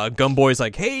him. Gumboy's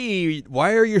like, "Hey,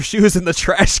 why are your shoes in the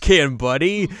trash can,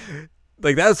 buddy?"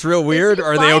 Like, that's real weird. He's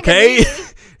Are they lying to okay? me.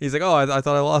 He's like, oh, I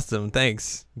thought I lost him.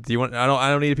 Thanks. Do you want? I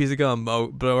don't need a piece of gum. Oh,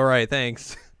 but all right,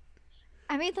 thanks.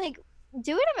 I mean, like,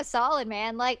 doing him a solid,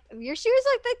 man. Like, your shoes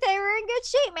look like they were in good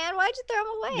shape, man. Why'd you throw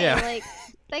them away? Yeah. Like,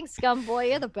 thanks, scum boy.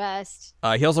 You're the best.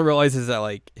 He also realizes that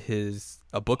like his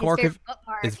bookmark His favorite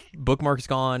bookmark. his bookmark's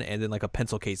gone, and then like a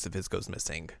pencil case of his goes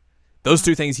missing. Those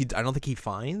two things I don't think he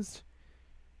finds.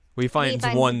 Well, he finds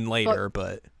one later,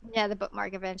 but Yeah, the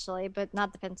bookmark eventually, but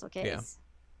not the pencil case.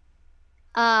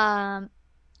 Yeah.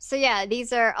 So yeah,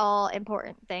 these are all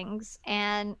important things.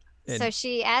 And so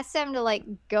she asked him to like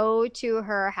go to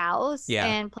her house Yeah.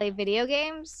 and play video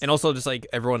games. and also just like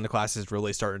everyone in the class is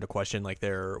really starting to question like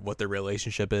what their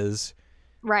relationship is.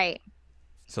 Right.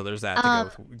 So there's that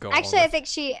to go along Actually, I with. think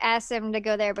she asked him to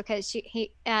go there because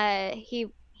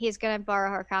he's gonna borrow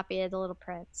her copy of The Little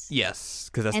Prince. Yes,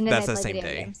 because And then that's they the play same video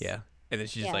day. games. Yeah. And then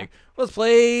she's Yeah. like, let's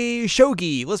play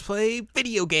shogi. Let's play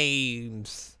video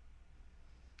games.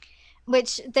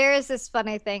 Which there is this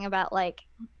funny thing about like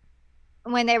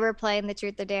when they were playing the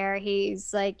Truth or Dare,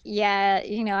 he's like, yeah,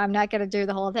 I'm not gonna do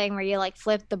the whole thing where you like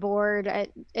flip the board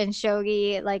in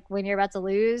shogi like when you're about to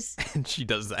lose. And she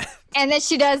does that. And then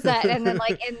she does that, and then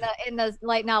like in the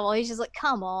light novel, he's just like,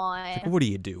 come Like, on. what are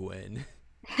you doing?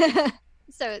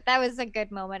 So that was a good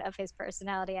moment of his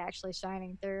personality actually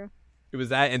shining through. It was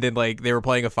that, and then like they were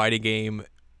playing a fighting game,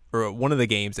 or one of the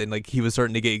games, and like he was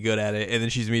starting to get good at it, and then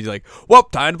she's immediately like, "Well,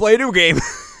 time to play a new game."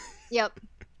 Yep.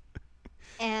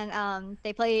 And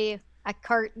they play a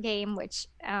kart game, which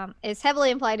is heavily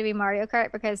implied to be Mario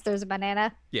Kart because there's a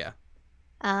banana. Yeah.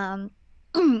 So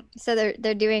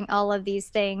they're doing all of these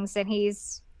things, and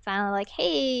he's finally like,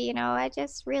 "Hey, I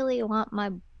just really want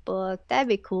my book. That'd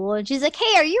be cool." And she's like,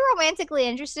 "Hey, are you romantically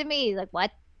interested in me?" He's like,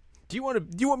 "What? Do you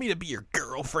want me to be your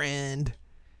girlfriend?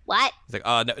 What? He's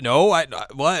like, no, what?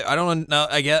 I don't know.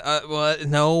 I get, what?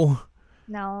 No,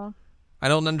 No." I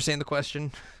don't understand the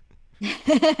question.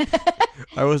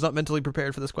 I was not mentally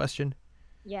prepared for this question.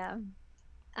 Yeah.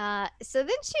 So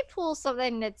then she pulls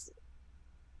something that's.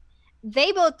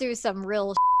 They both do some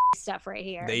real stuff right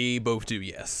here. They both do,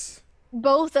 yes.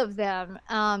 Both of them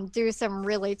do some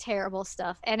really terrible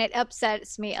stuff, and it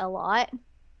upsets me a lot.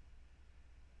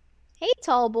 Hey,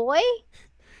 tall boy.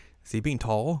 Is he being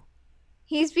tall?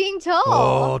 He's being tall.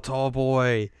 Oh, tall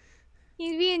boy.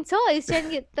 He's being tall. He's trying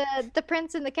to get the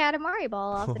prince and the Katamari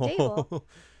ball off the table.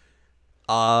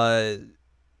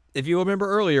 If you remember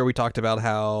earlier, we talked about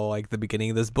how like the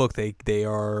beginning of this book, they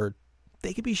could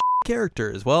be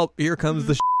characters. Well, here comes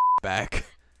the back.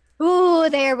 Ooh,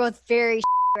 they are both very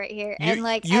right here. And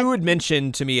like you had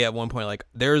mentioned to me at one point, like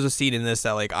there's a scene in this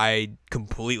that like I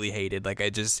completely hated. Like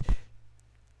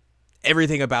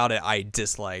everything about it I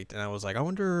disliked, and I was like, I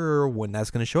wonder when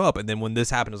that's gonna show up. And then when this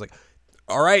happened, I was like,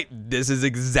 all right, this is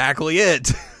exactly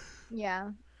it. Yeah.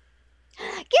 Get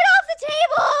off the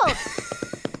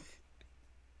table!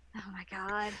 Oh my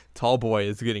god. Tall boy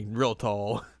is getting real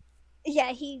tall.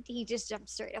 Yeah, he just jumped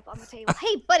straight up on the table.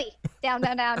 Hey, buddy! Down.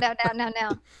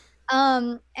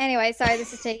 Anyway, sorry,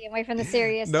 this is taking away from the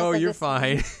seriousness. No, of you're this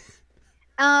fine.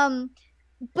 scene.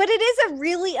 But it is a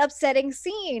really upsetting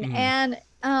scene, and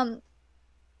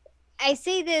I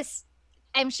say this.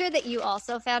 I'm sure that you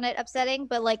also found it upsetting,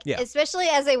 but like, Yeah. especially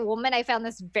as a woman, I found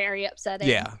this very upsetting.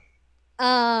 Yeah.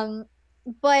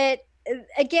 But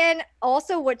again,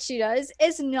 also what she does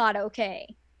is not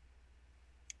okay.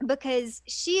 Because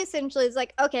she essentially is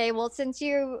like, okay, well, since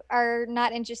you are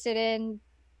not interested in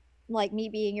like me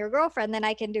being your girlfriend, then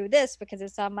I can do this because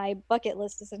it's on my bucket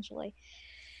list essentially.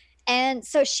 And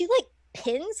so she like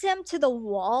pins him to the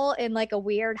wall in like a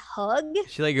weird hug.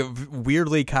 She like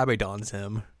weirdly kabedons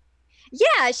him.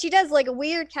 Yeah, she does like a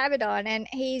weird kabedon, and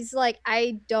he's like,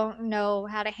 I don't know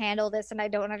how to handle this, and I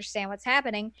don't understand what's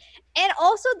happening. And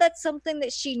also, that's something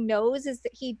that she knows is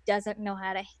that he doesn't know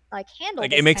how to like handle.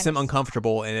 Like this it makes kind him of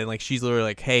uncomfortable, and then like she's literally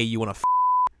like, "Hey, you want to?"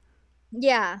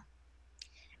 Yeah.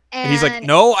 And he's like,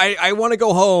 "No, I want to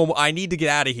go home. I need to get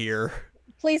out of here."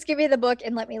 Please give me the book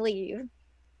and let me leave.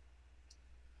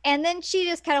 And then she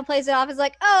just kind of plays it off as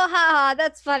like, oh, haha,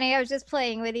 that's funny. I was just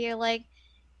playing with you. Like,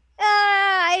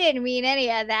 I didn't mean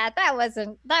any of that. That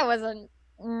wasn't.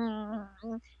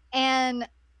 And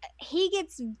he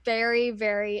gets very,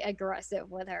 very aggressive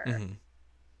with her. Mm-hmm.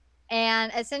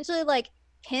 And essentially like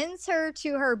pins her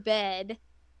to her bed,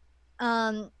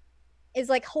 is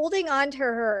like holding on to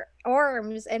her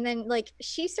arms, and then like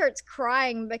she starts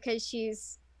crying because she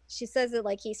says that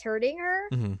like he's hurting her.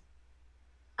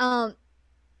 Mm-hmm.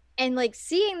 And like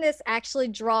seeing this actually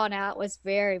drawn out was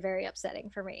very, very upsetting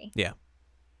for me. Yeah.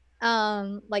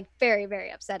 Like very, very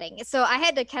upsetting. So I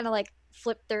had to kind of like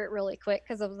flipped through it really quick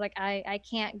because I was like, I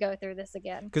can't go through this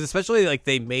again. Because especially like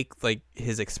they make like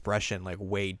his expression like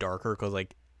way darker because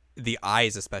like the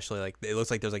eyes especially like it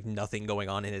looks like there's like nothing going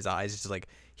on in his eyes. It's just like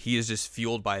he is just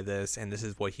fueled by this and this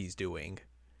is what he's doing.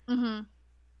 Mm-hmm.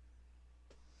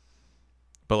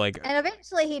 But like, and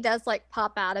eventually he does like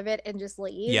pop out of it and just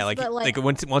leave. yeah, like but, like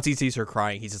once he sees her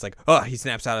crying, he's just like, oh, he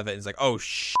snaps out of it and he's like, oh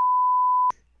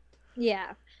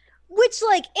yeah, which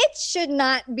like it should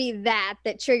not be that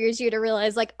triggers you to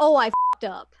realize like, oh, I fucked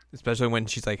up. Especially when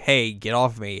she's like, hey, get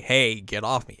off me, hey, get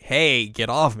off me, hey, get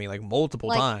off me, like multiple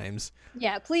times.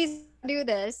 Yeah, please do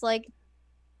this. Like,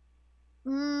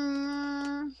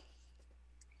 I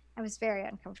was very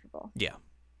uncomfortable. Yeah.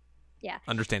 Yeah.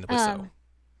 Understandably so.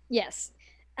 Yes.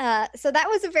 So that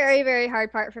was a very, very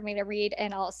hard part for me to read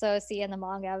and also see in the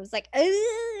manga. I was like, ugh,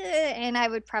 and I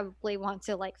would probably want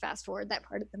to like fast forward that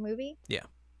part of the movie. Yeah.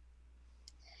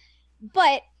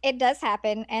 But it does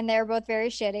happen, and they're both very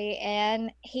shitty. And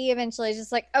he eventually is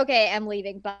just like, okay, I'm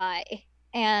leaving. Bye.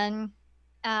 And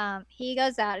he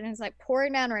goes out and it's like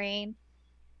pouring down rain.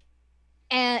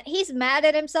 And he's mad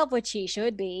at himself, which he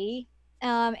should be.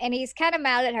 And he's kind of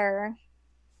mad at her.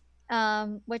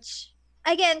 Which,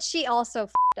 again, she also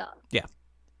f***ed up. Yeah.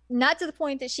 Not to the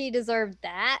point that she deserved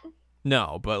that.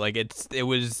 No, but like it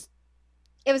was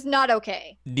not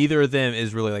okay. Neither of them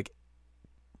is really like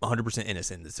 100%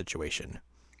 innocent in the situation.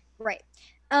 Right.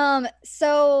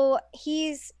 So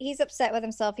he's upset with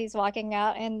himself. He's walking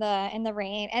out in the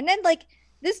rain, and then like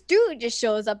this dude just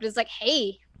shows up and is like,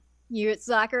 hey, you at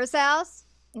Sakura's house?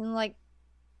 And like,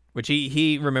 which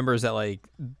he remembers that like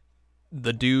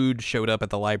the dude showed up at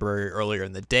the library earlier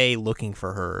in the day looking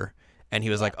for her, and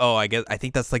he was like, oh, I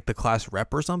think that's like the class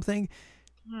rep or something.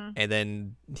 And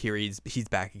then here he's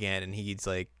back again, and he's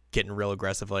like getting real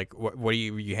aggressive. Like, what are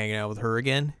you hanging out with her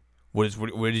again? What is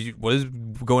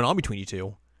going on between you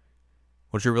two?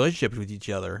 What's your relationship with each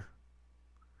other?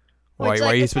 Why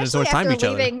are you spending so much time with each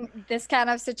other? Leaving this kind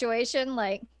of situation,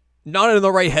 like not in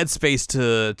the right headspace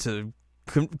to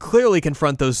clearly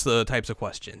confront those types of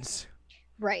questions.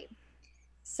 Right.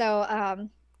 So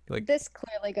like this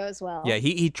clearly goes well. Yeah,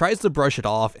 he tries to brush it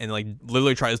off and like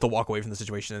literally tries to walk away from the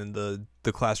situation, and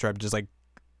the class rep just like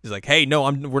is like, hey,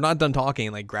 no, we're not done talking,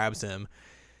 and like grabs him,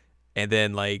 and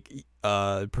then like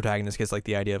protagonist gets like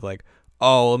the idea of like,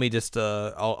 oh, let me just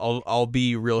I'll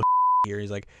be real here.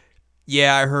 He's like,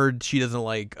 yeah, I heard she doesn't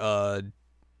like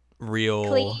real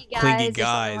clingy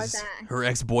guys. Like her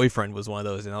ex-boyfriend was one of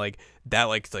those, and like that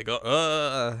like it's like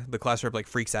the class rep like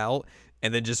freaks out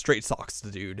and then just straight socks the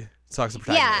protagonist.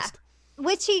 Yeah,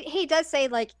 which he does say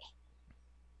like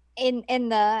in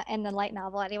the light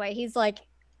novel anyway. He's like,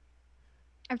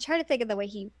 I'm trying to think of the way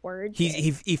he words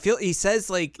he says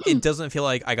like it doesn't feel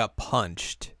like I got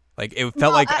punched. Like it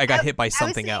felt like I got hit by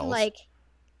something else. Like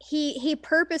he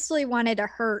purposely wanted to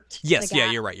hurt. Yes, yeah,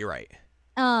 you're right.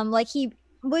 Like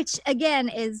which again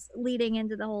is leading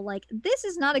into the whole like this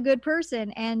is not a good person,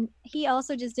 and he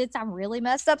also just did some really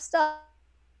messed up stuff.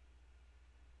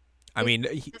 I mean,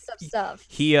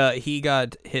 he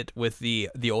got hit with the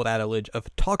old adage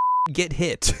of talk get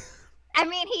hit. I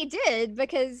mean, he did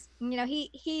because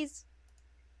he's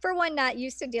for one not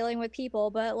used to dealing with people,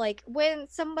 but like when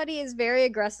somebody is very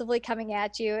aggressively coming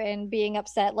at you and being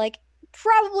upset, like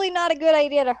probably not a good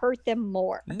idea to hurt them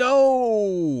more.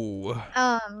 No.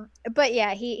 But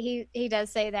yeah, he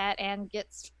does say that and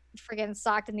gets friggin'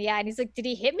 socked in the eye, and he's like, did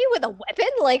he hit me with a weapon?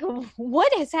 Like,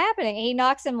 what is happening? And he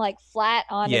knocks him like flat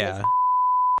on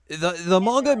the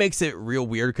manga makes it real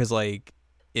weird because like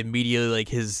immediately like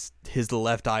his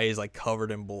left eye is like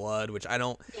covered in blood, which I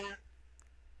don't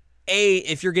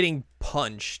if you're getting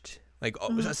punched, like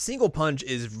a single punch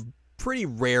is pretty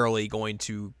rarely going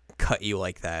to cut you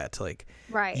like that. Like,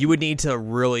 right, you would need to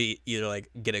really either like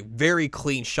get a very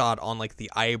clean shot on like the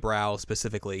eyebrow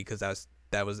specifically, because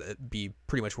that was be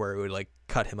pretty much where it would like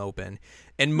cut him open.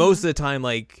 And most of the time,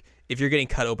 like if you're getting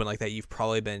cut open like that, you've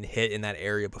probably been hit in that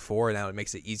area before, and now it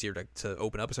makes it easier to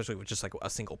open up, especially with just like a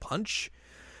single punch.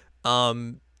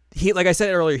 He, like I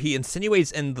said earlier, he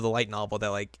insinuates in the light novel that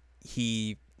like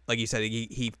you said,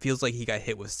 he feels like he got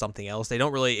hit with something else. They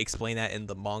don't really explain that in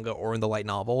the manga or in the light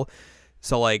novel.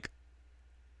 So like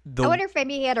I wonder if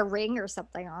maybe he had a ring or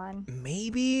something on.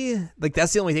 Maybe like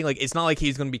that's the only thing. Like it's not like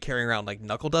he's going to be carrying around like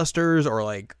knuckle dusters or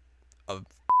like a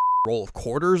roll of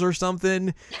quarters or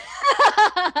something.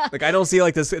 Like I don't see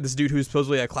like this dude who's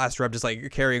supposedly a class rep just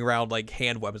like carrying around like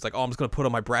hand weapons. Like, oh, I'm just going to put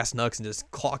on my brass knucks and just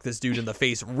clock this dude in the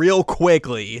face real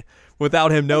quickly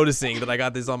without him noticing that I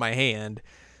got this on my hand.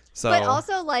 So, but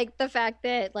also like the fact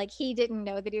that like he didn't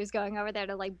know that he was going over there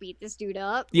to like beat this dude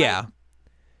up. Yeah.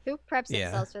 Who preps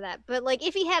Yeah. themselves for that? But like,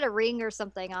 if he had a ring or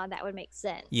something on, that would make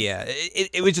sense. Yeah,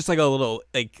 it was just like a little,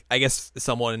 like, I guess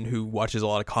someone who watches a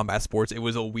lot of combat sports, it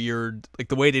was a weird, like,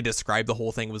 the way they described the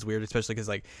whole thing was weird, especially because,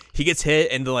 like, he gets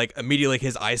hit and, like, immediately, like,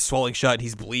 his eyes swelling shut and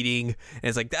he's bleeding, and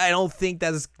it's like, I don't think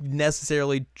that's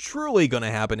necessarily truly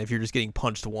gonna happen if you're just getting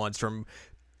punched once from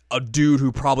a dude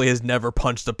who probably has never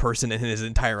punched a person in his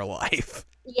entire life.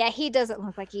 Yeah, he doesn't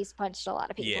look like he's punched a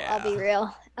lot of people. I'll be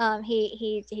real.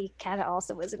 He kind of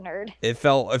also was a nerd.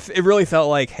 It really felt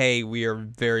like, hey, we are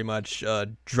very much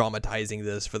dramatizing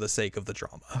this for the sake of the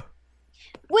drama.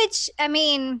 Which, I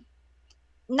mean,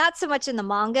 not so much in the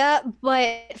manga,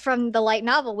 but from the light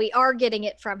novel, we are getting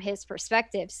it from his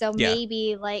perspective. So Yeah.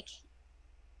 maybe like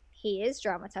he is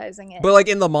dramatizing it. But like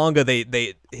in the manga,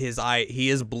 his eye, he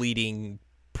is bleeding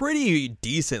pretty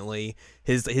decently.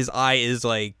 His eye is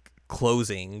like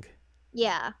closing.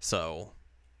 Yeah. So.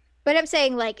 But I'm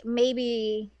saying like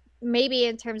maybe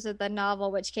in terms of the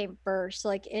novel, which came first,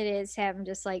 like it is him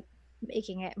just like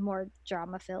making it more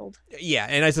drama filled. Yeah,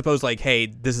 and I suppose like, hey,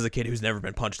 this is a kid who's never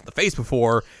been punched in the face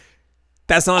before.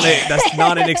 That's not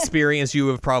an experience you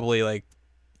have probably like.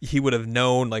 He would have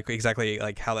known like exactly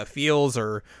like how that feels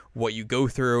or what you go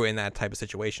through in that type of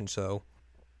situation. So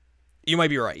you might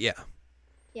be right. Yeah.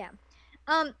 Yeah.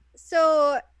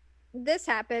 So this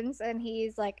happens and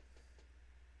he's like,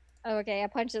 okay, I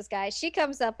punched this guy. She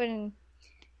comes up and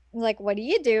like, what are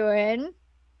you doing?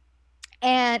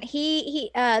 And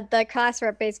the class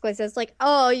rep basically says like,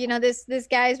 oh, you know, this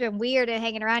guy's been weird and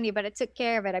hanging around you, but I took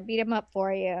care of it. I beat him up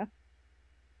for you.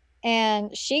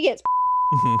 And she gets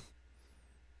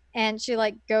and she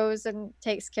like goes and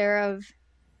takes care of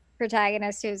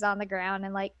protagonist who's on the ground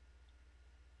and like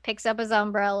picks up his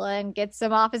umbrella and gets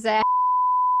him off his ass.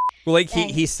 Well, like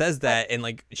he says that, and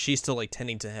like she's still like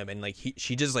tending to him, and like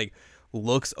she just like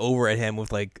looks over at him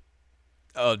with like,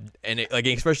 and it, like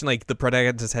an expression like the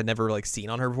protagonist had never like seen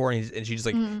on her before, and she's just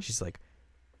like she's like,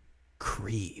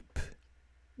 creep.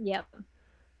 Yep.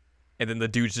 And then the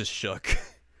dude's just shook.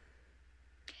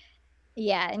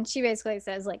 Yeah, and she basically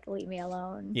says like, leave me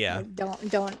alone. Yeah. Like,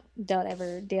 don't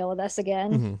ever deal with us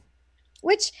again. Mm-hmm.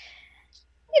 Which,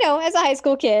 you know, as a high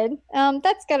school kid,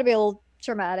 that's got to be a little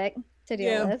traumatic to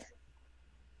deal with.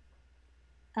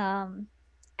 I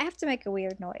have to make a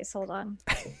weird noise. Hold on.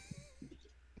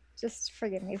 Just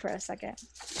forgive me for a second.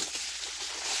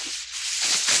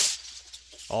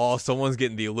 Oh, someone's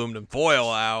getting the aluminum foil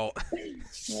out.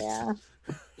 Yeah.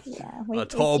 Yeah. A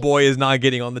tall boy is not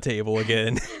getting on the table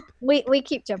again. We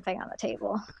keep jumping on the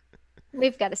table.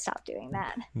 We've got to stop doing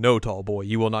that. No, tall boy,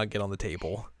 you will not get on the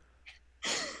table.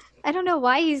 I don't know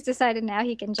why he's decided now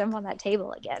he can jump on that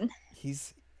table again.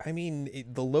 The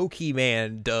low-key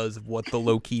man does what the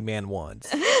low-key man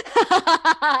wants.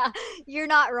 You're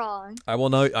not wrong. I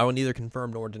will neither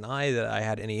confirm nor deny that I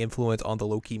had any influence on the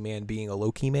low-key man being a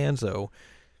low-key man, so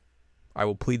I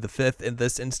will plead the fifth in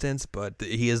this instance, but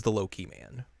he is the low-key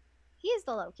man. He is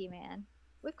the Loki man.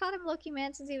 We've called him Loki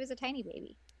man since he was a tiny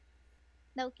baby.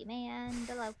 Loki man,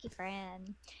 the Loki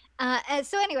friend.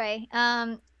 So anyway,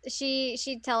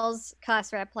 she tells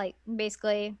class rep like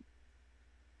basically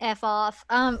F off.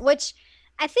 Which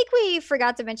I think we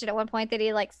forgot to mention at one point that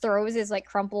he like throws his like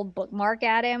crumpled bookmark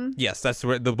at him. Yes, that's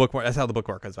where the bookmark. That's how the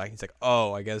bookmark comes back. He's like,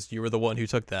 "Oh, I guess you were the one who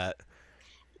took that."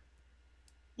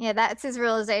 Yeah, that's his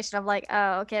realization of like,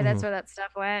 oh, okay, that's where that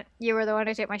stuff went. You were the one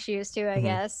who took my shoes too, I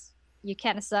guess. You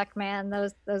kind of suck, man.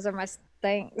 Those are my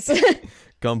things.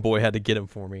 Gumboy had to get him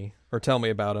for me or tell me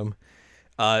about him.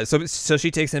 So she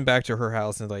takes him back to her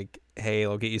house and like, hey,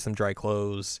 I'll get you some dry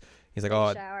clothes. He's like,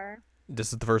 oh, shower.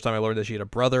 This is the first time I learned that she had a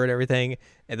brother and everything.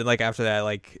 And then like after that,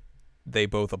 like they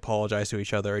both apologize to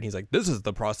each other, and he's like, this is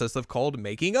the process of called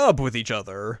making up with each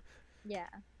other. Yeah.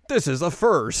 This is a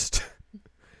first.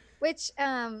 Which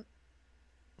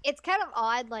it's kind of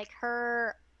odd, like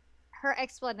her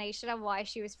explanation of why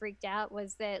she was freaked out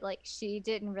was that like she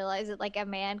didn't realize that like a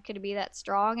man could be that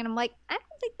strong, and I'm like, I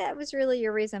don't think that was really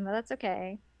your reason, but that's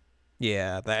okay.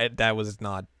 Yeah, that was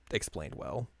not explained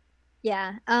well.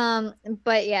 Yeah.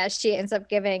 But yeah, she ends up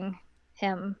giving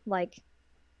him like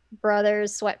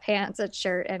brothers, sweatpants, a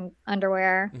shirt, and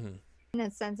underwear, and then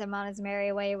sends him on his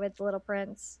merry way with Little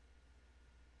Prince.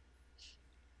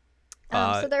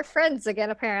 So they're friends again,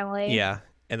 apparently. Yeah.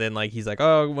 And then like he's like,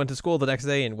 oh, went to school the next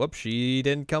day, and whoops, she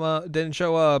didn't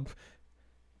show up.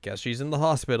 Guess she's in the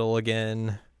hospital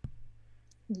again.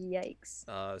 Yikes.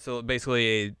 So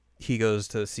basically he goes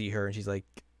to see her, and she's like,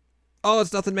 oh,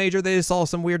 it's nothing major. They just saw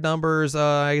some weird numbers.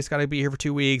 I just gotta be here for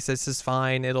 2 weeks. This is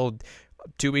fine.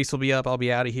 2 weeks will be up. I'll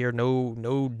be out of here.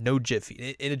 No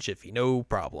jiffy. In a jiffy. No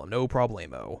problem. No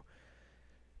problemo.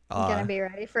 gonna be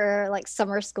ready for like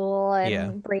summer school and Yeah.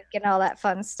 break and all that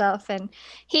fun stuff. And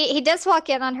he does walk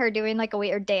in on her doing like a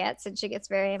weird dance, and she gets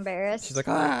very embarrassed. She's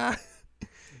like,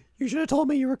 you should have told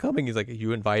me you were coming. He's like,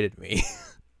 you invited me.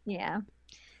 Yeah.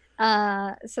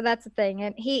 So that's the thing,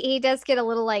 and he does get a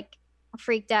little like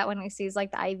freaked out when he sees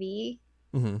like the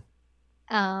IV.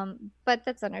 But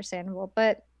that's understandable.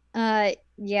 But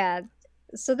yeah.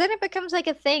 So then it becomes like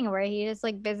a thing where he just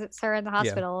like visits her in the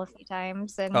hospital a few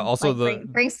times, and also like,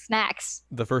 brings snacks.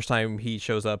 The first time he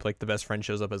shows up, like the best friend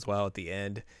shows up as well at the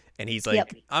end, and he's like,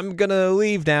 Yep. I'm gonna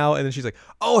leave now, and then she's like,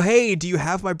 oh hey, do you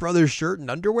have my brother's shirt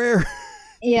and underwear?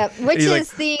 Yep, which He's is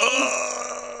like, the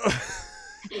 "Ugh."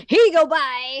 here you go,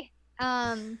 bye.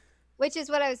 Which is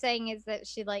what I was saying, is that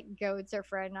she like goads her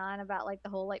friend on about like the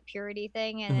whole like purity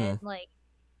thing, and it, like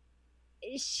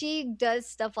she does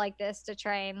stuff like this to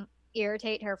try and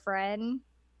irritate her friend,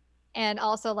 and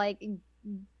also like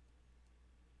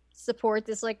support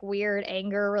this like weird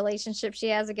anger relationship she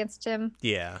has against him.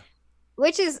 Yeah.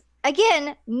 Which is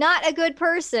again not a good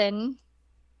person.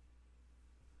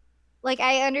 Like,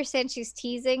 I understand she's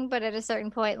teasing, but at a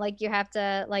certain point, like, you have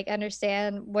to like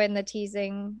understand when the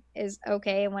teasing is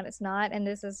okay and when it's not, and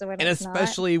this is when And it's not.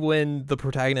 especially when the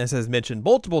protagonist has mentioned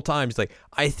multiple times, like,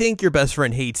 I think your best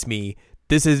friend hates me.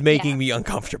 This is making me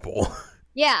uncomfortable.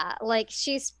 Yeah, like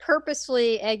she's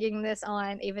purposefully egging this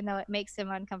on, even though it makes him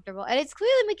uncomfortable, and it's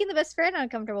clearly making the best friend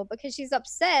uncomfortable because she's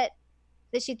upset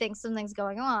that she thinks something's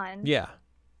going on. Yeah.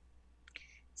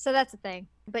 So that's the thing.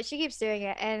 But she keeps doing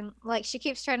it, and like she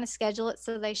keeps trying to schedule it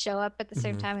so they show up at the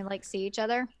same time and like see each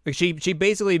other. Like she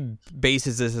basically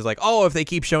bases this as like, oh, if they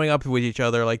keep showing up with each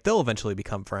other, like they'll eventually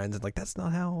become friends, and like that's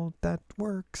not how that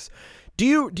works.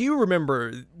 Do you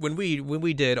remember when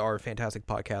we did our fantastic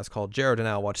podcast called Jared and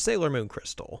I watched Sailor Moon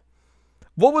Crystal?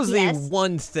 What was the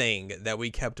one thing that we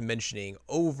kept mentioning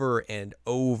over and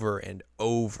over and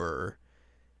over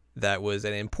that was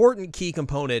an important key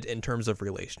component in terms of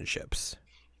relationships?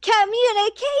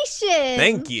 Communication.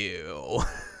 Thank you.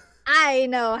 I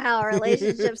know how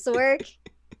relationships work.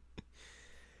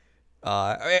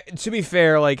 To be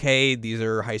fair, like, hey, these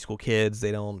are high school kids.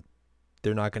 They're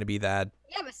not going to be that.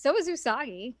 Yeah, but so was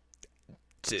Usagi.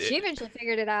 She eventually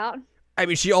figured it out. I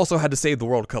mean, she also had to save the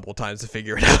world a couple of times to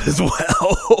figure it out as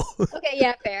well. Okay,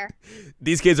 yeah, fair.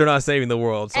 These kids are not saving the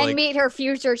world. So and like, meet her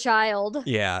future child.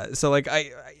 Yeah, so like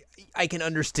I can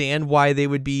understand why they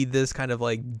would be this kind of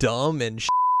like dumb and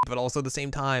but also at the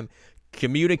same time,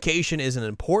 communication is an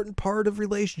important part of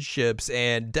relationships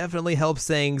and definitely helps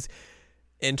things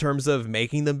in terms of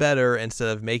making them better instead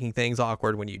of making things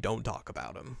awkward when you don't talk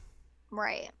about them.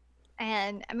 Right.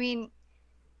 And I mean,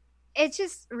 it's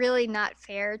just really not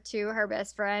fair to her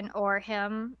best friend or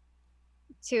him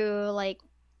to like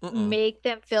make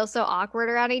them feel so awkward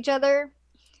around each other,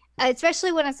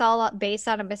 especially when it's all based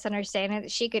on a misunderstanding that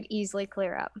she could easily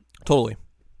clear up. Totally.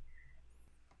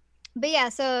 But yeah,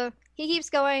 so he keeps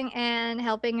going and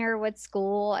helping her with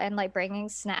school and like bringing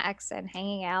snacks and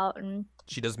hanging out, and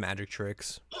she does magic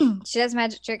tricks. She does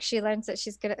magic tricks. She learns that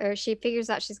she figures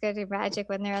out she's gonna do magic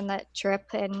when they're on that trip,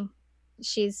 and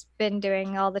she's been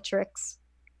doing all the tricks.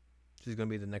 She's gonna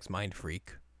be the next mind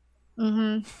freak.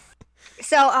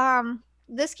 So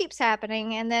this keeps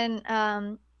happening, and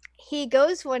then he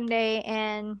goes one day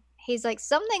and he's like,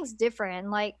 something's different.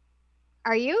 Like,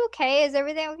 are you okay? Is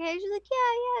everything okay? She's like,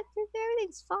 yeah,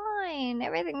 everything's fine.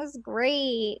 Everything's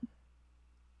great.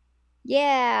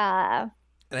 Yeah.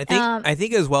 And I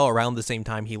think as well around the same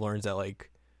time he learns that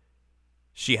like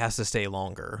she has to stay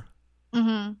longer.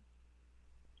 And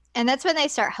that's when they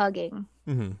start hugging.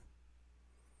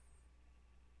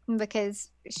 Because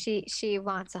she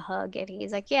wants a hug, and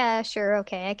he's like, yeah, sure,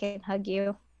 okay, I can hug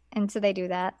you. And so they do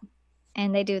that.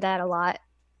 And they do that a lot.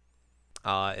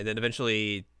 And then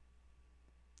eventually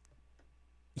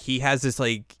he has this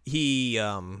like he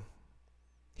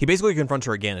basically confronts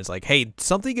her again. It's like, hey,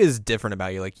 something is different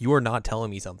about you. Like, you are not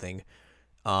telling me something.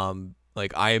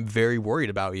 Like, I am very worried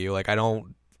about you. Like,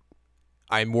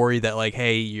 I'm worried that like,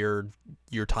 hey, your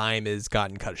time has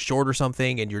gotten cut short or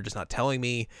something, and you're just not telling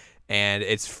me, and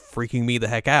it's freaking me the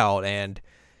heck out. And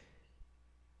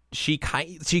she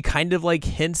kind of like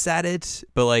hints at it,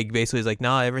 but like basically is like,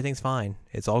 nah, everything's fine.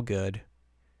 It's all good.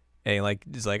 And like,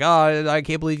 it's like, oh, I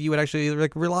can't believe you would actually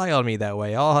like rely on me that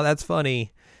way. Oh, that's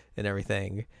funny, and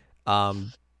everything.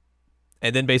 And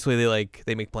then basically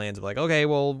they make plans of like, okay,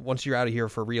 well, once you're out of here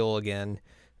for real again,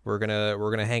 we're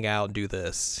gonna hang out and do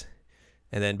this.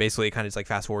 And then basically it kind of just like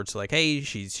fast forwards to like, hey,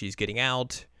 she's getting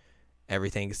out.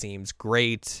 Everything seems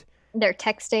great. They're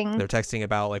texting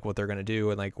about like what they're gonna do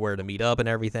and like where to meet up and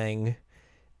everything.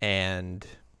 And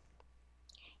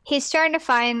he's trying to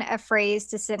find a phrase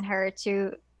to send her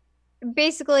to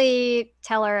basically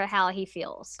tell her how he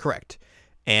feels. Correct.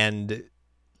 And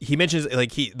he mentions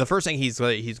like the first thing he's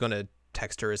going to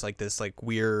text her is like this like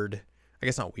weird, I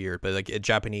guess not weird, but like a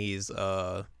Japanese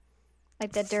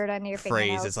Like the dirt under your phrase.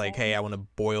 fingernails. It's like, hey, I want to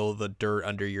boil the dirt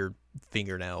under your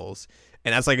fingernails,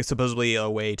 and that's like supposedly a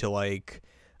way to like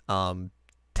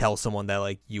tell someone that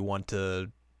like you want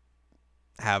to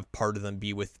have part of them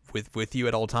be with you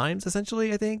at all times,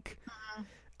 essentially, I think.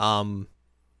 And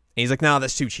he's like, no,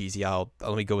 that's too cheesy. I'll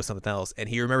let me go with something else. And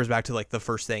he remembers back to like the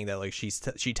first thing that like she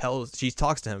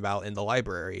talks to him about in the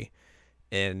library,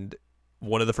 and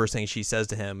one of the first things she says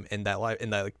to him in that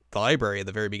the library at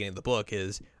the very beginning of the book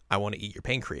is, I want to eat your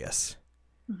pancreas.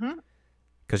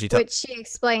 Because which she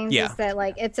explains Yeah. is that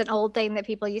like it's an old thing that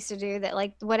people used to do, that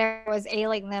like whatever was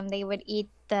ailing them, they would eat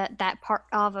that part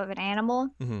of an animal.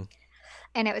 Mhm.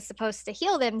 And it was supposed to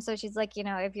heal them. So she's like,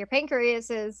 if your pancreas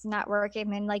is not working,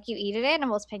 then like you eat an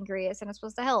animal's pancreas and it's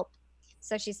supposed to help.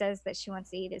 So she says that she wants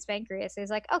to eat his pancreas. So he's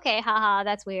like, okay, haha,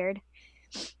 that's weird.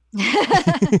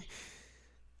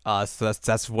 So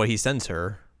that's what he sends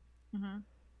her.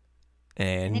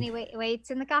 And And then he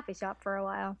waits in the coffee shop for a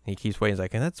while. he keeps waiting. He's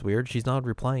like, and that's weird. She's not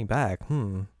replying back.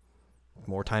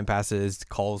 More time passes.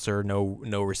 Calls her. No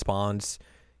response.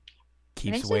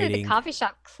 Keeps Eventually, waiting. the coffee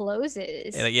shop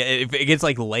closes. And yeah, it gets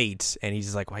like late, and he's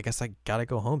just like, well, I guess I gotta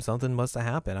go home. Something must have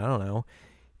happened. I don't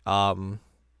know.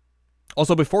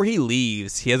 Also, before he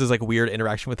leaves, he has this like weird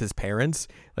interaction with his parents.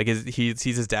 Like he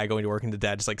sees his dad going to work, and the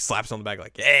dad just like slaps him on the back,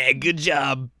 like, "Hey, good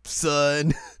job,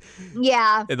 son."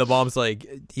 Yeah. And the mom's like,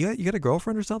 "You got a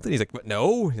girlfriend or something?" He's like,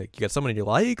 "No." He's like, "You got someone you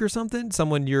like or something?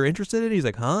 Someone you're interested in?" He's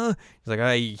like, "Huh?" He's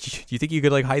like, "You think you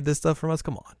could like hide this stuff from us?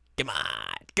 Come on."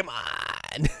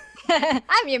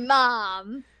 I'm your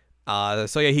mom.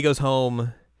 So yeah, he goes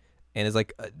home and is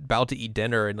like about to eat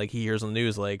dinner, and like he hears on the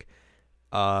news like,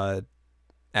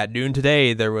 at noon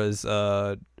today there was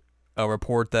a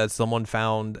report that someone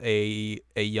found a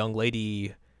young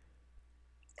lady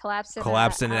collapsed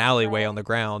in an alleyway on the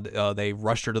ground. They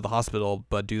rushed her to the hospital,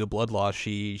 but due to blood loss,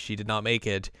 she did not make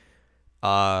it.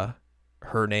 Her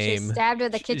name, she stabbed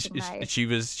with a kitchen knife. She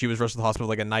was rushed to the hospital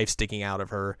with like a knife sticking out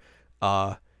of her.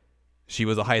 She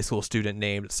was a high school student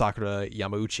named Sakura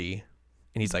Yamauchi,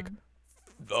 and he's like,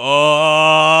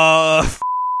 "Oh."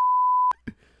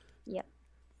 Yep.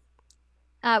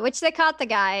 Which they caught the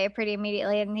guy pretty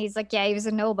immediately, and he's like, "Yeah, he was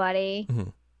a nobody."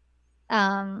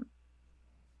 But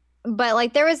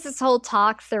like there was this whole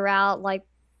talk throughout, like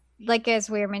as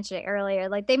we were mentioning earlier,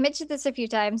 like they mentioned this a few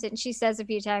times, and she says a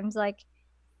few times, like,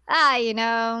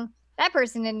 that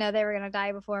person didn't know they were gonna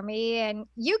die before me, and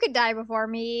you could die before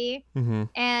me.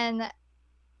 And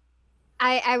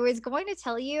I was going to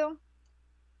tell you,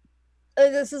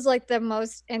 this is like the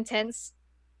most intense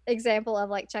example of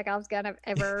like Chekhov's gun I've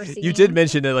ever seen. You did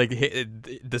mention that like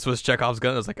this was Chekhov's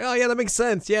gun. I was like, oh yeah, that makes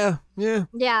sense. Yeah.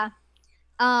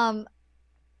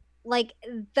 Like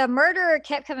the murderer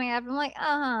kept coming up. I'm like,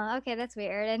 okay, that's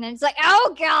weird. And then it's like,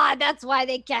 oh god, that's why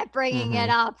they kept bringing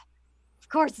it up. Of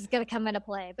course, it's gonna come into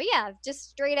play. But yeah, just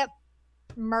straight up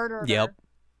murder. Yep.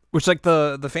 Which like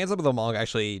the fans of the manga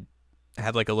actually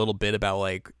had like a little bit about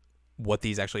like what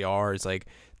these actually are. It's like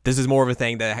this is more of a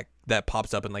thing that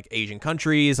pops up in like Asian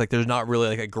countries. Like there's not really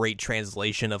like a great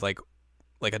translation of like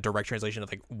a direct translation of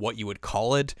like what you would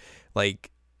call it. Like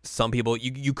some people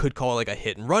you could call it like a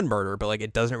hit and run murder, but like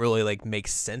it doesn't really like make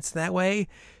sense that way.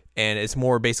 And it's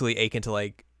more basically akin to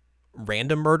like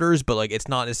random murders, but like it's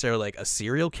not necessarily like a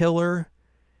serial killer.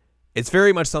 It's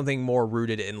very much something more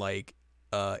rooted in like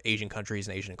Asian countries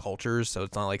and Asian cultures, so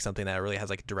it's not like something that really has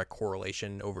like a direct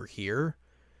correlation over here.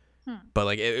 But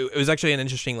like it was actually an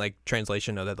interesting like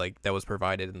translation of that like that was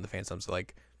provided in the fan subs,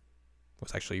 like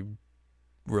was actually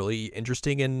really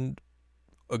interesting and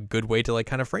a good way to like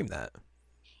kind of frame that.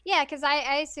 Yeah, because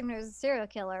I assumed it was a serial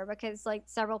killer because like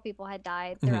several people had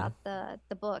died throughout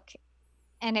the book,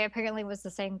 and it apparently was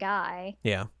the same guy.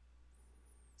 Yeah.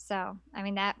 So I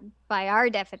mean that by our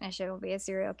definition would be a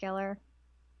serial killer.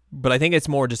 But I think it's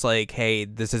more just like, hey,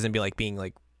 this isn't being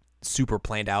like super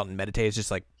planned out and meditated. It's just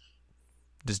like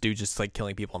this dude just like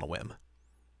killing people on a whim.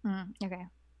 Okay.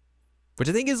 Which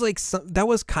I think is like that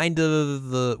was kind of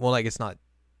the I guess not.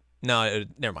 No,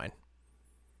 never mind.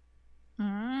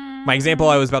 My example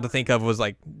I was about to think of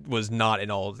was not in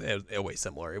all a way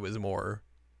similar. It was more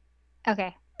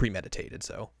premeditated.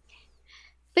 So.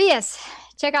 But yes,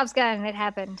 Chekhov's gun. It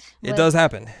happened. It does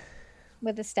happen.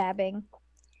 With the stabbing.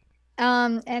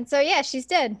 And so yeah, she's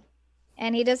dead,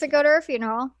 and he doesn't go to her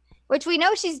funeral, which we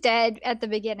know she's dead at the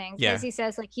beginning because he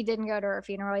says like he didn't go to her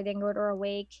funeral, he didn't go to her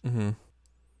wake.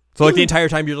 So like the entire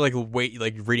time you're like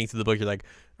reading through the book, you're like,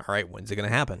 all right, when's it gonna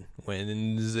happen?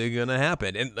 When's it gonna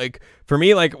happen? And like for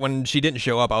me, like when she didn't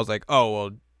show up, I was like, oh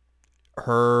well,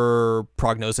 her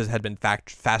prognosis had been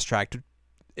fast tracked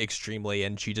extremely,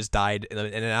 and she just died in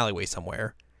an alleyway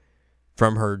somewhere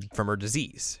from her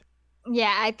disease.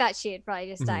 Yeah, I thought she had probably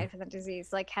just died from the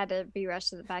disease, like had to be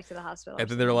rushed back to the hospital. And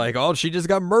then they're like, oh, she just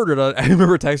got murdered. I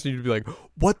remember texting you to be like,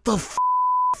 what the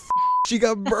she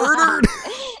got murdered?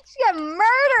 She got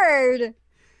murdered.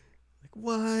 Like,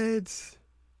 what?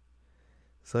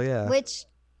 So yeah. Which,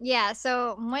 yeah,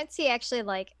 so once he actually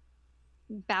like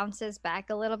bounces back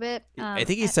a little bit. I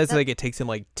think he says like it takes him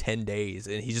like 10 days,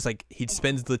 and he just like he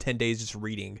spends the 10 days just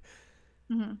reading.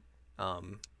 But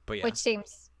yeah. Which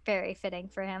seems very fitting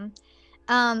for him.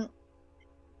 But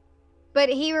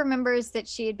he remembers that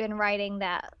she had been writing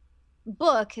that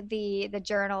book, the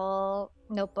journal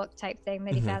notebook type thing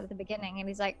that he found at the beginning, and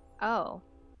he's like, oh.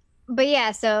 But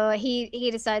yeah, so he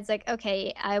decides like,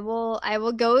 okay, I will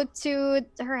go to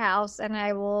her house and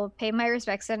I will pay my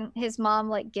respects. And his mom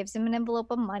like gives him an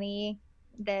envelope of money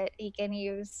that he can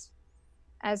use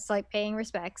as like paying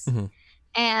respects.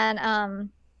 And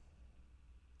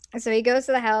so he goes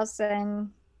to the house and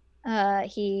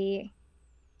he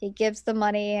gives the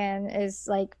money and is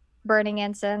like burning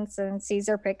incense and sees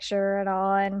her picture and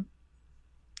all and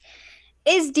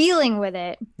is dealing with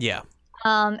it. Yeah.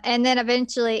 And then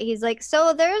eventually he's like,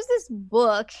 so there's this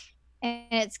book and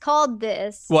it's called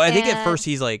this. Well, I think at first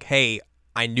he's like, hey,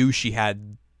 I knew she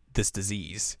had this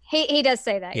disease. He does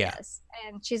say that, yeah. Yes.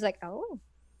 And she's like, oh.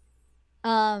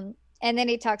 And then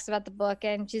he talks about the book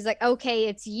and she's like, okay,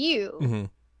 it's you.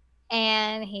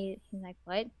 And he's like,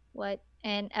 what?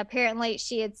 And apparently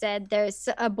she had said there's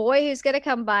a boy who's going to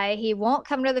come by. He won't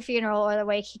come to the funeral or the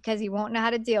wake because he won't know how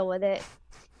to deal with it.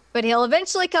 But he'll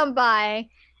eventually come by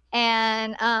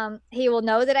and he will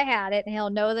know that I had it and he'll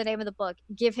know the name of the book.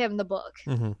 Give him the book.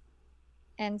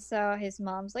 And so his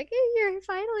mom's like, hey, you're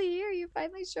finally here. You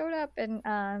finally showed up,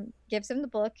 and gives him the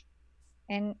book.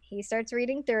 And he starts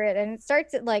reading through it. And it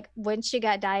starts at like when she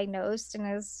got diagnosed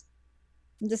and is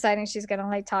deciding she's going to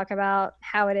like talk about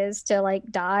how it is to like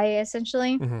die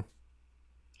essentially.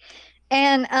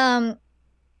 And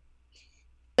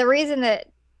the reason that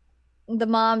the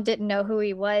mom didn't know who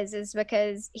he was is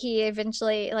because he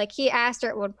eventually like he asked her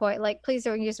at one point like, please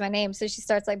don't use my name. So she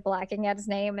starts like blacking out his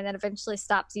name and then eventually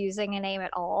stops using a name at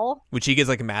all, which he gets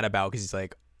like mad about because he's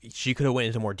like, she could have went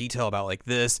into more detail about like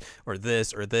this or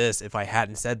this or this if I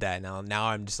hadn't said that. Now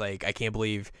I'm just like, I can't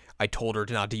believe I told her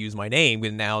not to use my name,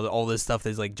 and now all this stuff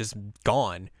is like just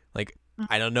gone. Like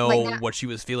I don't know what she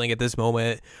was feeling at this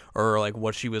moment or like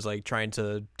what she was like trying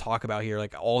to talk about here.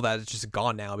 Like all that is just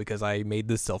gone now because I made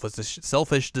this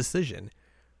selfish decision.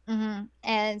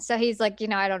 And so he's like,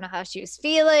 I don't know how she was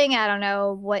feeling. I don't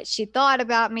know what she thought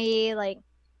about me. Like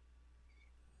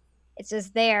it's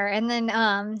just there. And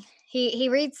then he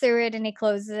reads through it and he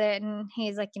closes it and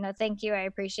he's like, thank you. I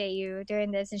appreciate you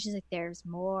doing this. And she's like, there's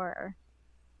more.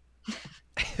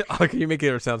 Oh, can you make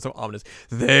it sound so ominous?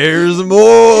 There's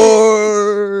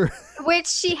more. Which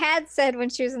she had said when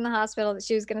she was in the hospital that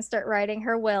she was going to start writing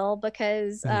her will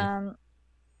because,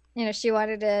 she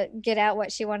wanted to get out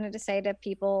what she wanted to say to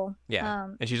people. Yeah.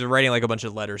 And she's writing like a bunch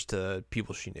of letters to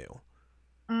people she knew.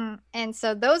 And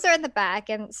so those are in the back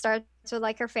and starts with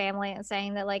like her family and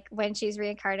saying that like when she's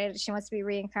reincarnated, she wants to be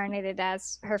reincarnated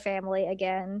as her family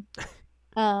again,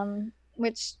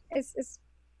 which is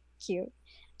cute.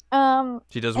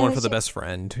 She does one for the best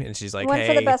friend, and she's like, one hey,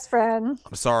 for the best friend.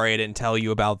 I'm sorry I didn't tell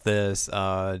you about this.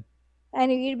 I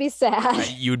knew you'd be sad.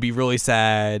 You would be really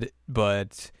sad,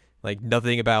 but like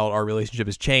nothing about our relationship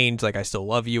has changed. Like I still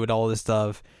love you and all this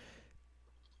stuff.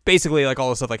 Basically like all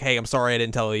this stuff like, hey, I'm sorry I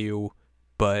didn't tell you,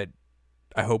 but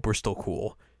I hope we're still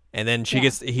cool. And then he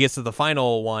gets to the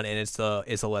final one, and it's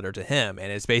a letter to him,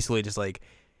 and it's basically just like,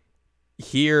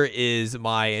 here is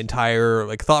my entire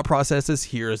like thought processes.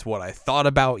 Here is what I thought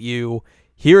about you.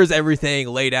 Here is everything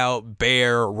laid out,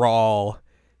 bare, raw,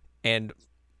 and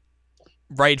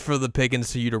right for the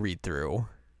pickings for you to read through.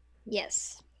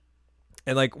 Yes.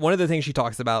 And like one of the things she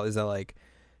talks about is that like,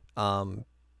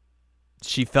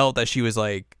 she felt that she was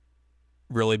like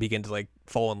really begin to like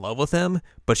fall in love with him,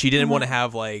 but she didn't want to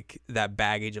have like that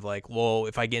baggage of like, well,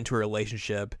 if I get into a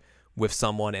relationship with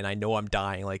someone and I know I'm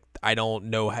dying, like I don't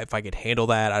know if I could handle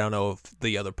that. I don't know if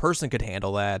the other person could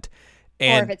handle that,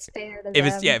 and or if it's fair to them.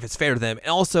 If it's fair to them. And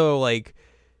also like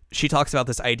she talks about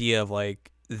this idea of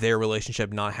like their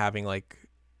relationship not having like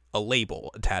a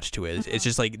label attached to it. It's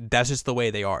just like that's just the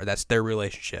way they are. That's their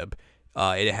relationship.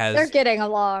 It has they're getting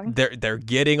along. They're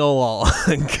getting along.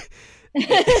 And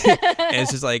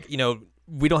it's just like,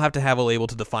 we don't have to have a label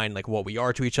to define like what we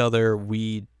are to each other.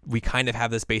 We kind of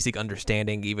have this basic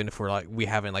understanding, even if we're like we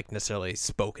haven't like necessarily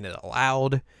spoken it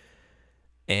aloud.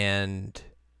 And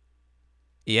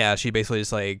yeah, she basically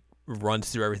just like runs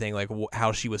through everything, like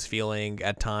how she was feeling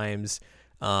at times,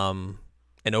 and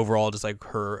overall just like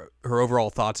her overall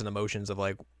thoughts and emotions of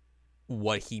like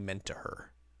what he meant to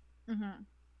her. Mm-hmm.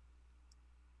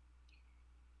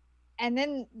 And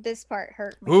then this part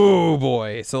hurt me. Oh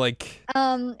boy! So like,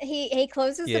 he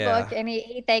closes the book and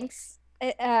he thanks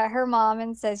her mom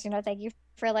and says, thank you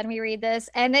for letting me read this.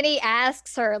 And then he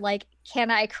asks her, like, can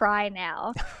I cry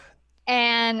now?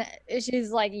 And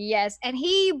she's like, yes. And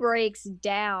he breaks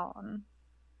down,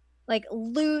 like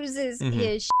loses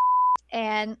his shit.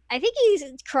 And I think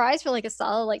he cries for like a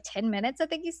solid like 10 minutes, I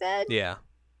think he said. Yeah.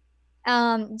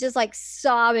 Just like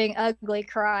sobbing, ugly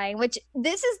crying, which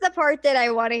this is the part that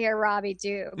I want to hear Robbie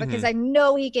do, because I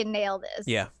know he can nail this.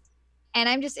 Yeah. And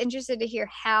I'm just interested to hear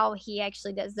how he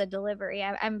actually does the delivery.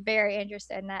 I'm very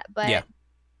interested in that. But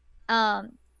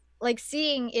like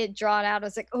seeing it drawn out, I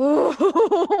was like,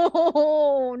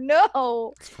 oh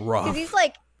no. It's rough. Because he's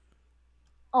like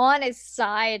on his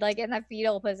side, like in the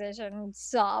fetal position,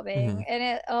 sobbing. And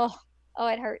it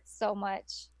it hurts so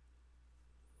much.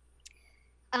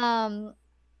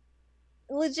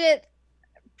 Legit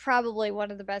probably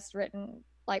one of the best written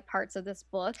like parts of this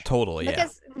book. Totally,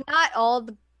 because not all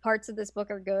the parts of this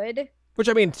book are good. Which,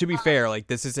 I mean, to be fair, like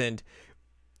this isn't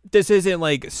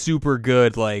like super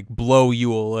good like blow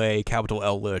you away capital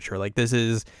L literature. Like this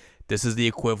is the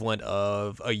equivalent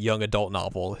of a young adult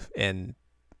novel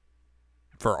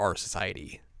for our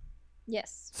society.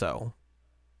 Yes. So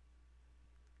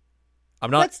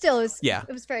I'm not. But still, it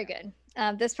was very good.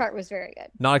 This part was very good.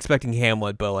 Not expecting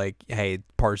Hamlet, but like, hey,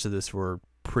 parts of this were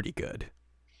pretty good.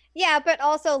 Yeah, but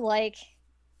also like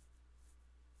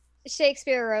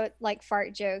Shakespeare wrote like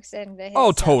fart jokes and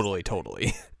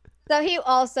totally. So he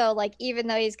also like, even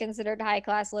though he's considered high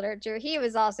class literature, he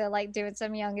was also like doing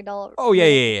some young adult. Oh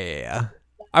yeah.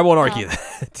 I won't argue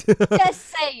that.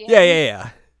 Just saying.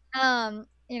 Yeah.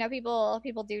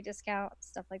 People do discount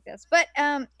stuff like this, but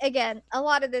again, a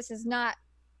lot of this is not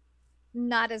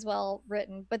as well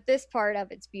written, but this part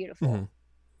of it's beautiful.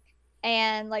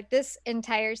 And like this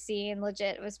entire scene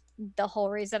legit was the whole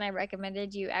reason I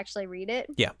recommended you actually read it.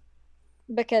 Yeah,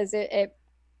 because it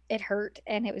hurt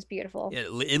and it was beautiful.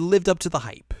 It lived up to the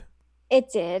hype.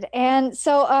 It did. And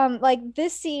so like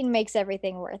this scene makes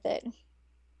everything worth it.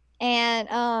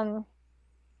 And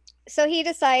so he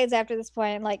decides after this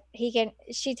point, like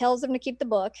she tells him to keep the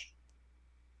book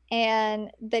and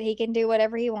that he can do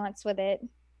whatever he wants with it.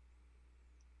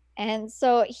 And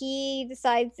so he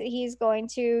decides that he's going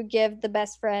to give the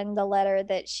best friend the letter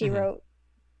that she wrote.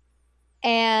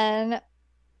 And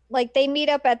like they meet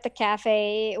up at the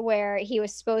cafe where he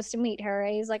was supposed to meet her.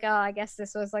 And he's like, oh, I guess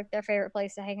this was like their favorite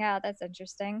place to hang out. That's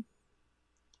interesting.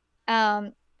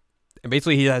 And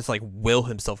basically he has to like will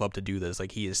himself up to do this.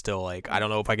 Like he is still like, I don't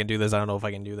know if I can do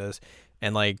this.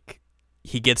 And like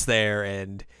he gets there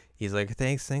and he's like,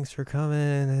 thanks for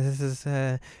coming. This is,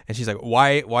 and she's like,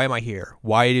 why am I here?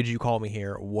 Why did you call me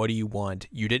here? What do you want?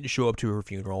 You didn't show up to her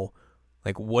funeral.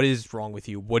 Like, what is wrong with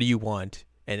you? What do you want?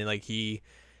 And then like he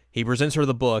presents her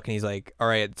the book and he's like, all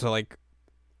right, so like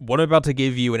what I'm about to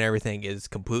give you and everything is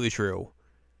completely true.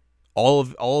 All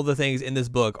of the things in this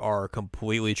book are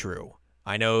completely true.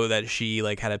 I know that she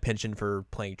like had a penchant for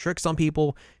playing tricks on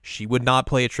people. She would not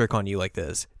play a trick on you like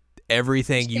this.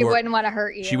 Everything she wouldn't want to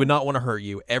hurt you. She would not want to hurt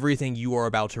you. Everything you are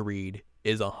about to read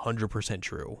is 100%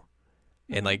 true.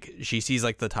 And like she sees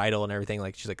like the title and everything,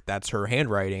 like she's like, that's her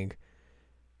handwriting.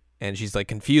 And she's like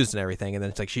confused and everything. And then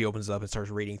it's like she opens it up and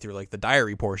starts reading through like the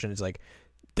diary portion. It's like,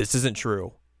 this isn't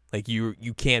true. Like you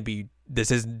can't be. This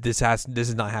is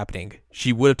not happening.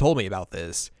 She would have told me about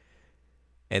this.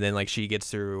 And then like she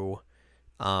gets through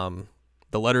the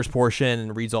letters portion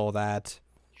and reads all of that.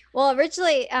 Well,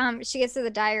 originally, she gets to the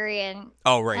diary and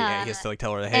he gets to like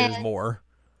tell her that, hey, there's more.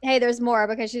 Hey, there's more,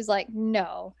 because she's like,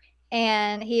 no.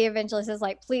 And he eventually says,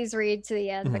 like, please read to the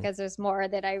end because there's more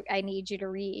that I need you to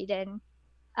read. And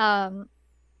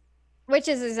which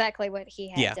is exactly what he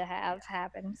had to have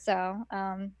happen. So,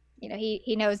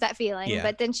 he knows that feeling. Yeah.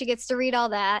 But then she gets to read all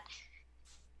that.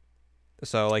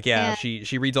 So, like,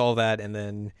 she reads all that, and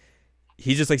then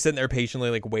he's just like sitting there patiently,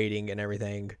 like waiting and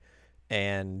everything.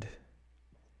 And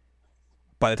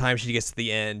by the time she gets to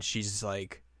the end, she's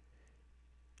kind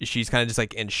of just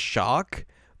like in shock,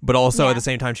 but also at the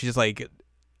same time, she just like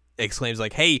exclaims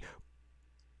like, hey,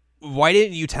 why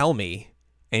didn't you tell me?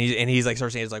 And he's like,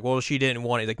 starts saying, it's like, well, she didn't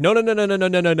want it. He's like,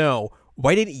 no.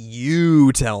 Why didn't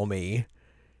you tell me? And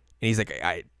he's like,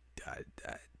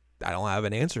 I don't have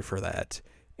an answer for that.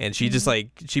 And she just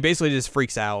she basically just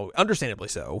freaks out, understandably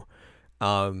so.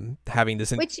 Having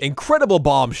this incredible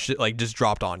bomb just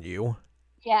dropped on you.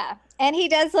 Yeah. And he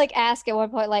does like ask at one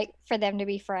point like for them to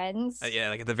be friends. Yeah,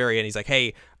 like at the very end he's like,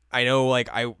 "Hey, I know like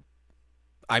I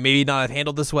maybe not have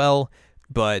handled this well,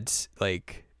 but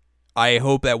like I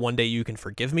hope that one day you can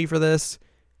forgive me for this.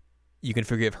 You can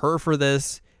forgive her for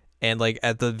this, and like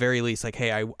at the very least like,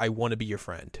 hey, I want to be your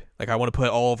friend. Like I want to put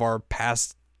all of our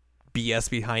past BS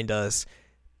behind us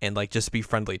and like just be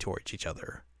friendly towards each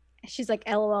other." She's like,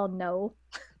 LOL, no.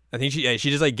 I think she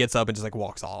just like gets up and just like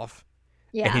walks off.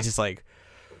 Yeah. And he's just like,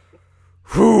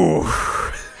 whew.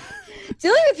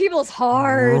 Dealing with people is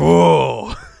hard.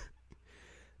 Whoa.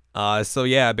 So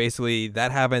yeah, basically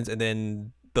that happens, and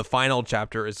then the final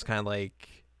chapter is kind of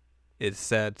like it's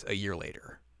set a year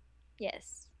later.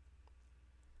 Yes.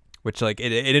 Which like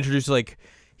it introduces like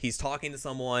he's talking to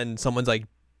someone's like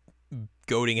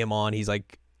goading him on. He's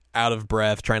like out of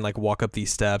breath, trying to like walk up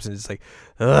these steps, and it's like,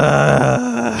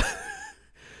 I'm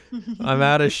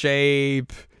out of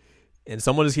shape. And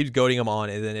someone just keeps goading him on,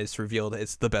 and then it's revealed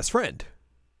it's the best friend.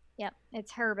 Yep,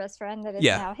 it's her best friend that is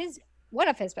Yeah. now one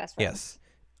of his best friends. Yes.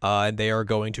 And they are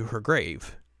going to her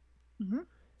grave.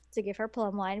 To give her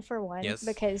plumb line for one. Yes.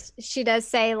 Because she does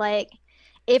say like,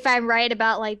 if I'm right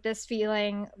about like this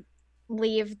feeling,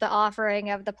 leave the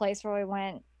offering of the place where we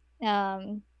went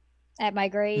at my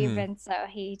grave. And so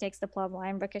he takes the plumb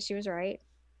line because she was right.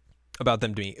 About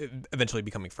them eventually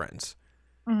becoming friends.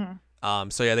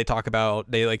 So yeah, they talk to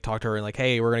her and like,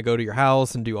 hey, we're gonna go to your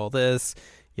house and do all this,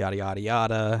 yada yada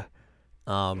yada.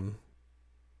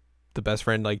 The best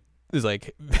friend like is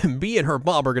like, me and her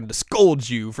mom are gonna scold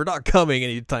you for not coming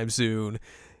anytime soon.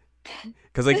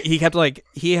 Because like he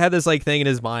had this like thing in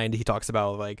his mind. He talks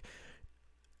about like,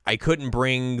 I couldn't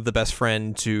bring the best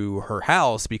friend to her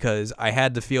house because I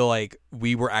had to feel like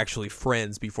we were actually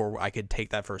friends before I could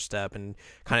take that first step, and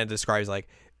kind of describes like,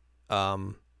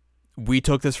 we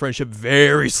took this friendship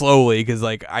very slowly because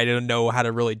like I didn't know how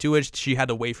to really do it. She had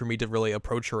to wait for me to really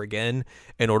approach her again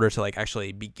in order to like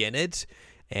actually begin it,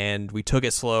 and we took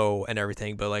it slow and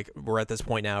everything. But like we're at this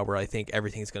point now where I think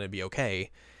everything's gonna be okay.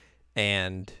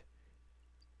 And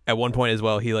at one point as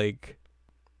well, he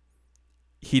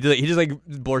just like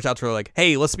blurts out to her like,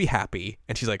 hey, let's be happy.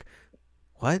 And she's like,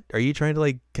 what? Are you trying to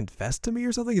like confess to me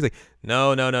or something? He's like,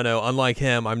 no. Unlike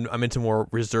him, I'm into more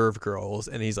reserved girls.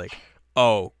 And he's like,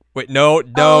 oh, wait, no.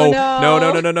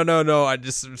 I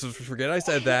just forget I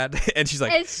said that. And she's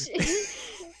like,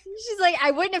 she's like,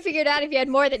 I wouldn't have figured out if you had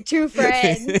more than two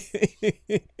friends.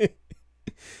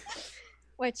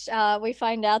 Which we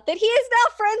find out that he is now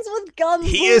friends with Gumboy.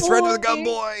 He is friends with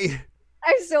Gumboy.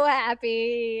 I'm so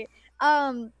happy.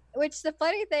 Which the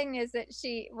funny thing is that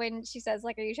when she says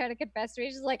like, are you trying to confess to me?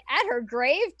 She's like, at her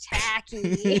grave,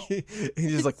 tacky.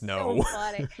 He's just like, no. So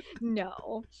funny.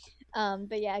 No.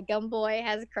 But yeah, Gumboy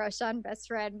has a crush on best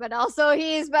friend, but also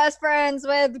he's best friends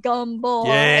with Gumboy.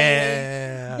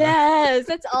 Yeah. Yes,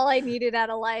 that's all I needed out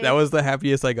of life. That was the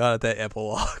happiest I got at that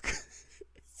epilogue.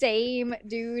 Same,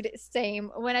 dude, same.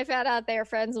 When I found out they were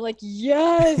friends, I'm like,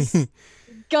 yes,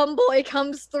 Gumboy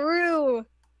comes through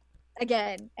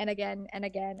again and again and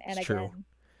again and it's again. True.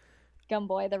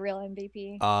 Gumboy, the real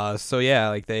MVP. So yeah,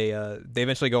 like they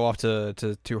eventually go off to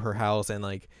her house, and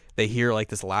like they hear like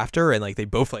this laughter, and like they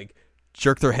both like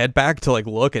jerk their head back to like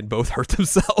look, and both hurt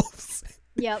themselves.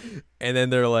 Yep. And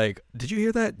then they're like, did you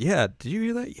hear that? Yeah. Did you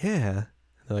hear that? Yeah. And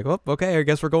they're like, well, okay, I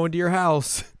guess we're going to your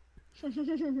house.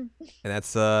 And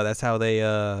that's how they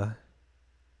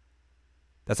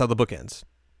that's how the book ends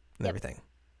and everything.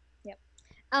 Yep.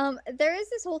 There is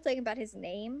this whole thing about his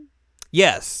name.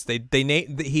 Yes,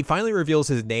 he finally reveals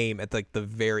his name at like the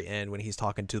very end when he's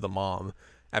talking to the mom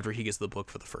after he gets the book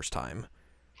for the first time.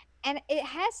 And it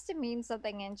has to mean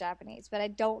something in Japanese, but I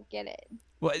don't get it.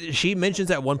 Well, she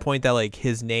mentions at one point that like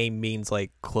his name means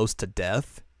like close to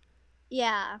death.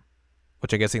 Yeah.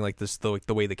 Which I'm guessing like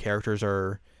the way the characters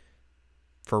are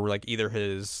for like either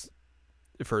his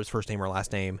first name or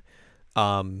last name,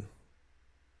 the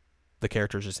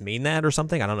characters just mean that or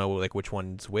something. I don't know like which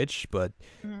one's which, but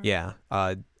yeah.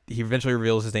 He eventually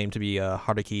reveals his name to be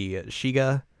Haruki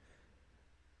Shiga.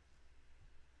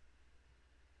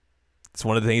 It's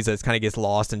one of the things that kind of gets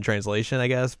lost in translation, I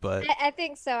guess. But I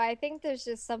think so. I think there's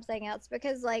just something else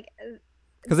because like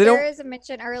there is a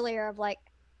mention earlier of like,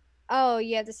 oh,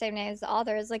 you have the same name as the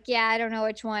author. It's like, yeah, I don't know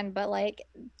which one, but like,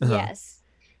 yes.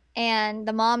 And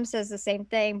the mom says the same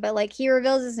thing, but like he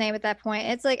reveals his name at that point.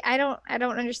 It's like I don't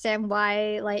understand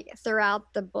why like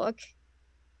throughout the book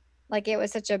like it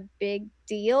was such a big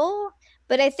deal,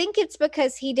 but I think it's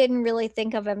because he didn't really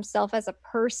think of himself as a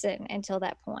person until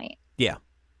that point. Yeah.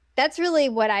 that's really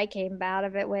what I came out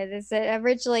of it with, is that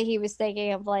originally he was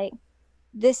thinking of like,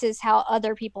 this is how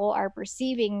other people are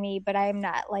perceiving me, but I'm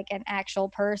not like an actual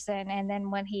person. And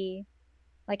then when he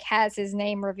like has his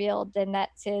name revealed, then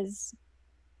that's his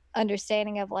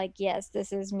understanding of like, yes,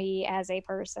 this is me as a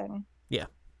person. Yeah.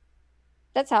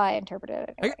 That's how I interpreted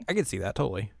it. Anyway. I can see that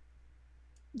totally.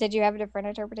 Did you have a different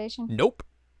interpretation? Nope.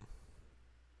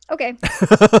 Okay.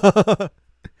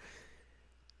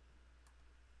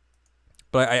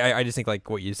 But I just think like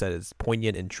what you said is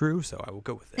poignant and true, so I will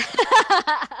go with it.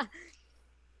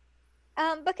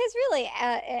 Because really,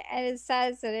 as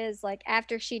sad as it is, like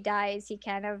after she dies, he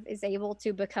kind of is able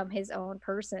to become his own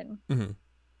person, Mm-hmm.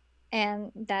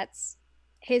 and that's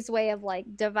his way of like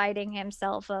dividing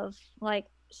himself. Of like,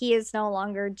 he is no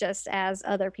longer just as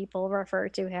other people refer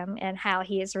to him, and how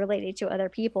he is related to other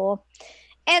people.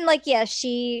 And like, yes,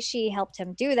 she helped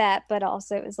him do that, but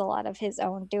also it was a lot of his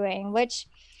own doing, which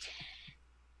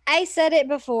I said it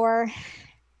before.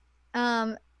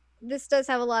 This does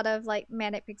have a lot of like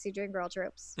manic pixie dream girl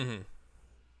tropes. Mm-hmm.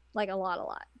 Like a lot.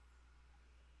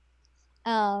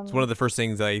 It's one of the first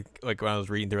things I like when I was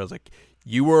reading through. I was like,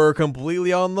 "You were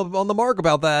completely on the mark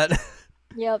about that."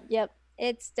 Yep.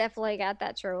 It's definitely got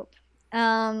that trope.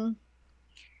 I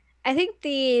think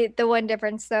the one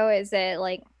difference though is that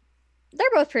like they're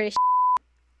both pretty.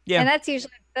 Yeah. And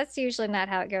that's usually not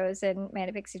how it goes in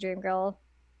Manic Pixie Dream Girl.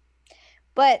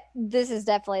 But this is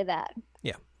definitely that.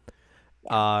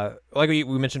 Like we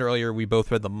mentioned earlier, we both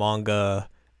read the manga.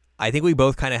 I think we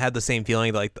both kind of had the same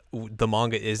feeling that, like, the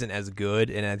manga isn't as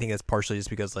good, and I think that's partially just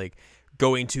because like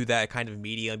going to that kind of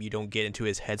medium, you don't get into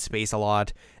his headspace a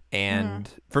lot. And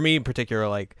for me in particular,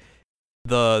 like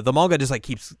the manga just like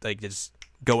keeps like just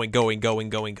going,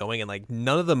 and like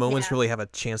none of the moments really have a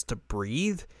chance to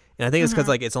breathe. And I think it's because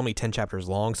like it's only 10 chapters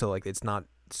long, so like it's not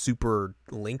super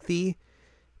lengthy.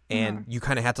 And you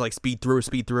kind of have to like speed through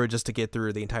just to get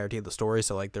through the entirety of the story.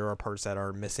 So like there are parts that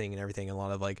are missing and everything. And a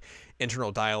lot of like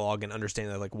internal dialogue and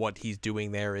understanding that like what he's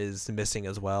doing there is missing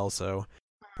as well. So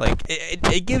like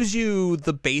it gives you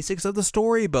the basics of the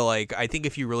story, but like I think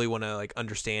if you really want to like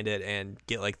understand it and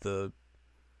get like the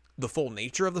full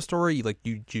nature of the story, like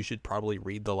you should probably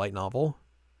read the light novel.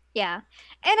 Yeah. And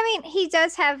I mean, he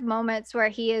does have moments where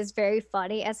he is very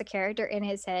funny as a character in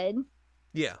his head.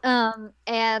 Yeah.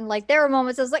 And like there were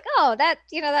moments I was like, oh, that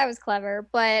that was clever,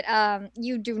 but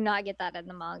you do not get that in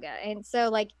the manga. And so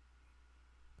like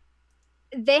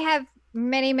they have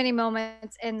many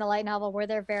moments in the light novel where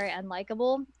they're very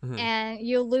unlikable, and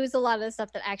you lose a lot of the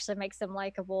stuff that actually makes them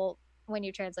likable when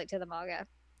you translate to the manga.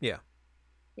 Yeah.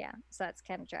 So that's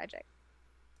kind of tragic.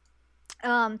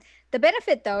 The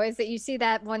benefit though is that you see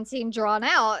that one scene drawn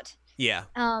out. Yeah.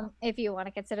 If you want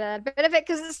to consider that a benefit,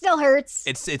 because it still hurts.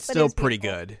 It's still pretty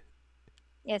good.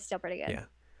 Yeah, it's still pretty good.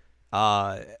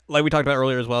 Yeah. Like we talked about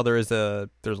earlier as well, there's a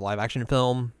live action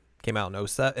film came out in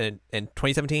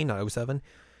 2017, not 07.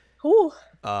 Ooh.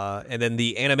 And then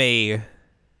the anime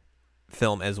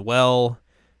film as well.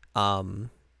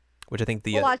 Which I think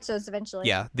we'll watch those eventually.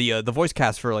 Yeah, the voice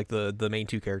cast for like the main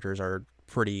two characters are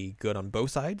pretty good on both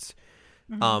sides.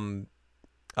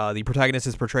 The protagonist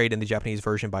is portrayed in the Japanese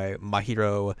version by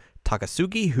Mahiro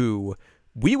Takasugi, who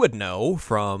we would know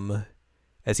from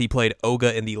as he played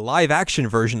Oga in the live action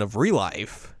version of Real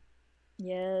Life.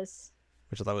 Yes.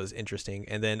 Which I thought was interesting.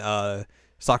 And then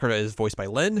Sakura is voiced by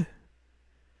Lin,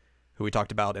 who we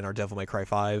talked about in our Devil May Cry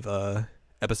 5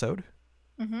 episode.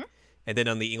 And then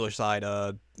on the English side,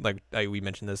 we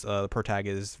mentioned this, the protag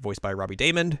is voiced by Robbie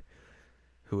Daymond,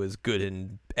 who is good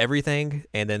in everything.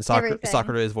 And then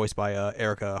Sakura is voiced by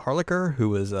Erica Harlicker, who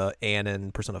was Anne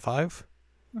in Persona 5.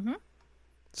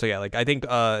 So yeah, like I think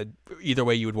either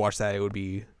way you would watch that, it would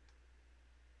be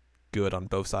good on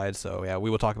both sides. So yeah, we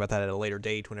will talk about that at a later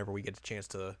date whenever we get the chance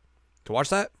to watch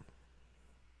that.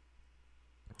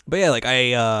 But yeah, like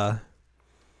I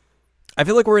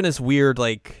feel like we're in this weird,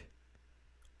 like,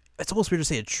 it's almost weird to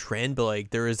say a trend, but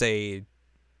like there's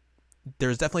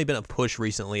definitely been a push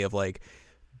recently of like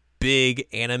big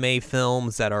anime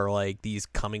films that are like these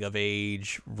coming of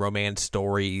age romance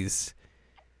stories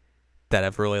that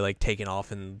have really like taken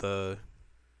off in the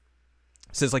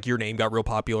since like Your Name got real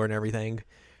popular and everything.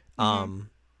 I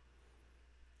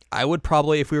would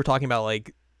probably, if we were talking about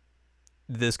like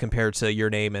this compared to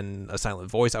Your Name and A Silent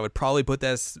Voice, I would probably put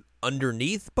this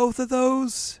underneath both of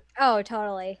those. Oh,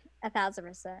 totally.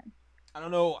 1,000%. I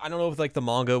don't know if like the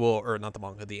manga will, or not the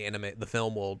manga, the anime, the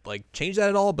film will like change that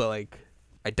at all, but like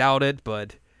I doubt it,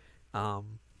 but I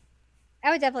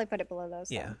would definitely put it below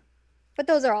those. Yeah. Though. But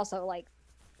those are also like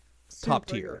top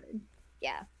tier. Good.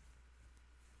 Yeah.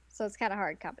 So it's kind of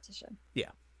hard competition.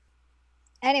 Yeah.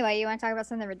 Anyway, you want to talk about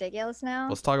something ridiculous now?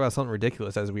 Let's talk about something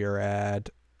ridiculous as we are at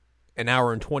an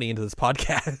hour and 20 into this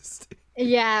podcast.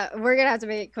 Yeah, we're gonna have to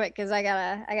make it quick because I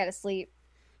gotta sleep.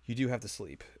 You do have to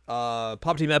sleep.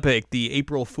 Pop Team Epic, the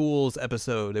April Fool's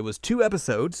episode. It was 2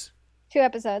 episodes. 2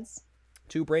 episodes.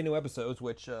 2 brand new episodes,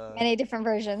 which Many different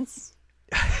versions.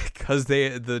 because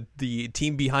the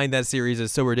team behind that series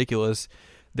is so ridiculous.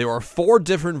 There are 4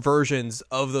 different versions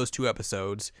of those 2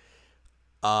 episodes.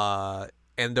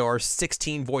 And there are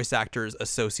 16 voice actors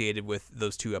associated with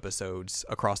those 2 episodes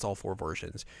across all 4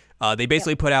 versions. They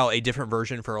basically put out a different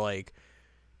version for like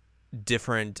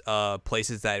different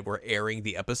places that were airing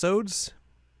the episodes.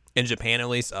 In Japan, at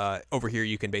least. Over here,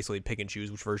 you can basically pick and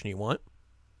choose which version you want.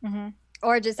 Mm-hmm.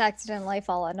 Or just accidentally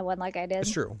fall into one like I did.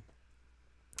 It's true.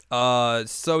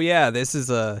 So yeah, this is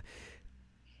a.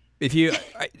 If you,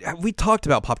 we talked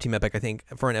about Pop Team Epic, I think,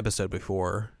 for an episode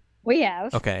before. We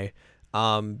have. Okay.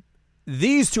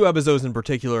 These 2 episodes in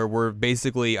particular were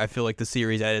basically, I feel like, the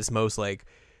series at its most like,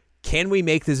 can we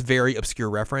make this very obscure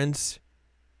reference?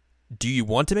 Do you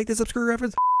want to make this obscure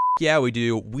reference? Yeah, we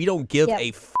do. We don't give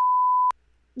a.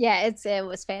 Yeah, it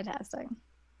was fantastic.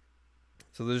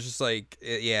 So there's just like,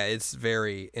 yeah, it's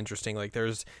very interesting. Like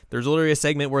there's literally a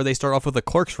segment where they start off with a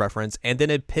Clerks reference, and then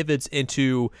it pivots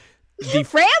into the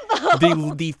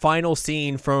Rambo. the final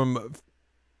scene from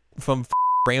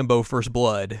Rambo First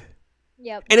Blood.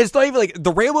 Yep. And it's not even like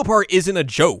the Rambo part isn't a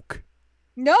joke.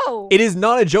 No. It is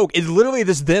not a joke. It's literally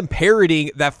just them parodying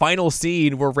that final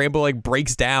scene where Rambo like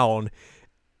breaks down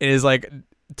and is like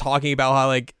talking about how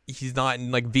like he's not in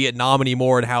like Vietnam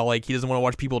anymore and how like he doesn't want to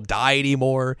watch people die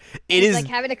anymore. He's like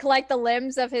having to collect the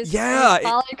limbs of his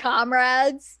fallen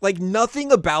comrades. Like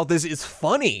nothing about this is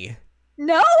funny.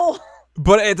 No.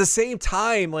 But at the same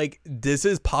time, like this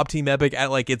is Pop Team Epic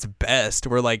at like its best,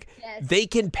 where like they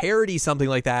can parody something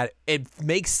like that. It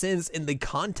makes sense in the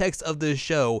context of the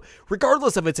show,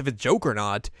 regardless of if it's a joke or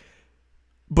not.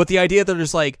 But the idea that they're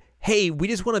just like, hey, we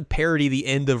just want to parody the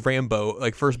end of Rambo,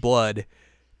 like First Blood.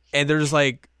 And they're just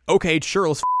like, okay, sure,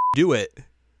 let's do it.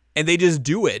 And they just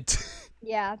do it.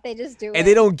 Yeah, they just do it. And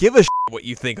they don't give a what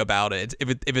you think about it, if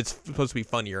it's supposed to be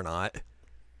funny or not.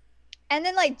 And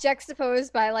then like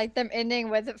juxtaposed by like them ending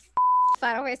with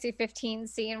Final Fantasy 15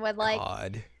 scene with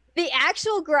like the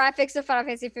actual graphics of Final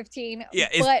Fantasy 15. Yeah,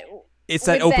 but it's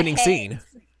that opening scene.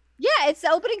 Yeah, it's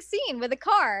the opening scene with a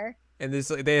car. And this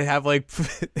they have like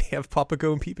they have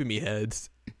Papago and Peep-a-Me heads.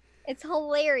 It's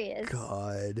hilarious.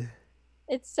 God.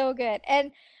 It's so good.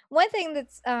 And one thing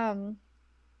that's I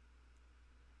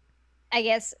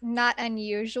guess not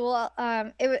unusual,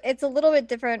 it's a little bit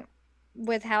different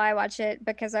with how I watch it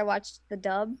because I watched the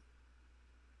dub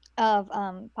of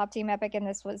Pop Team Epic and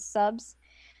this was subs.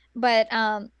 But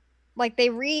like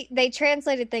they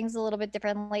translated things a little bit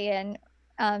differently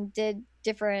and did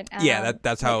different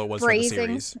that's how it was for the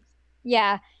series.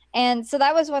 Yeah. And so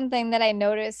that was one thing that I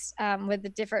noticed with the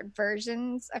different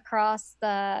versions across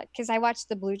because I watched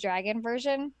the Blue Dragon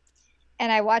version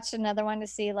and I watched another one to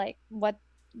see like what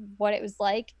it was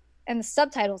like, and the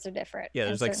subtitles are different. Yeah,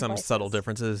 there's like some subtle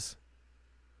differences,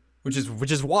 which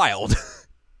is wild.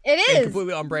 It is and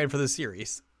completely on brand for this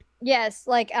series. Yes,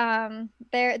 like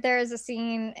there is a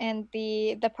scene in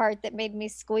the part that made me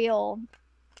squeal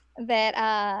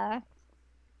that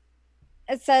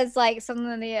it says like something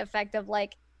to the effect of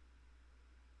like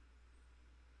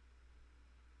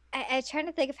I trying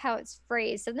to think of how it's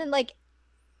phrased. And then like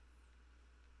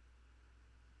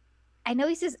I know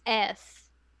he says F.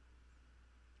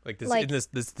 Like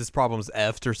this problem's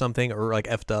effed or something, or like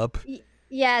effed up.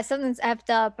 Yeah, something's effed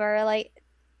up, or like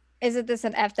isn't this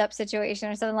an effed up situation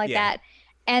or something like that?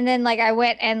 And then like I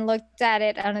went and looked at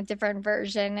it on a different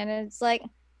version and it's like,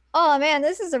 oh man,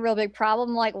 this is a real big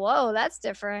problem. Like, whoa, that's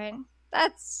different.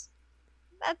 That's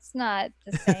not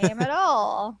the same at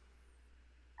all.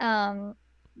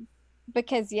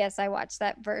 Because yes, I watched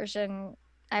that version.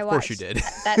 I watched of course you did.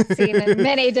 that scene in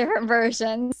many different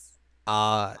versions.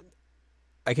 I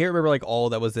can't remember like all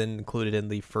that was included in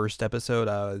the first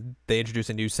episode. They introduced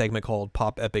a new segment called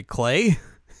Pop Epic Clay.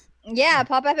 Yeah,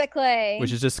 Pop Epic Clay.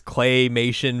 Which is just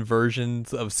claymation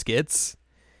versions of skits.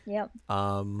 Yep.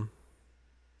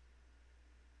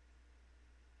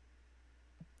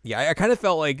 Yeah, I kind of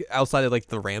felt like outside of like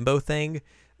the Rambo thing,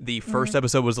 the first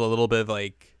episode was a little bit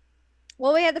like.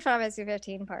 Well, we had the Final Fantasy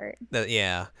 15 part.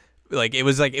 Yeah, like it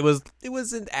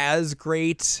wasn't as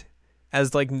great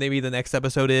as like maybe the next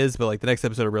episode is, but like the next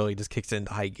episode really just kicks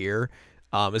into high gear.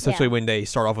 Especially when they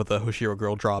start off with the Hoshiro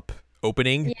Girl Drop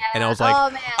opening, and I was like,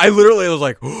 I literally was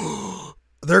like, oh,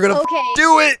 they're gonna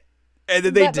do it, and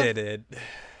then they did it.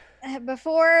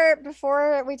 Before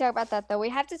we talk about that though, we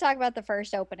have to talk about the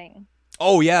first opening.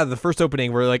 Oh yeah, the first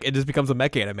opening where like it just becomes a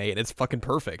mech anime and it's fucking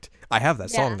perfect. I have that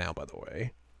song now, by the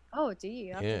way. Oh, do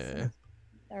you? I'll have to Yeah. send-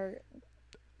 Or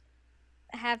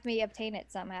have me obtain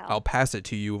it somehow. I'll pass it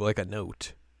to you like a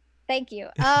note. Thank you.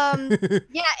 Yeah,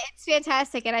 it's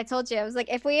fantastic. And I told you, I was like,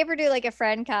 if we ever do like a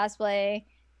friend cosplay,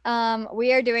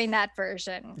 we are doing that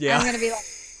version. Yeah. I'm gonna be like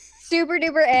super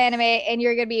duper anime, and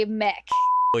you're gonna be mech.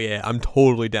 Oh yeah, I'm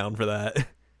totally down for that.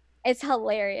 It's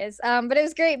hilarious. But it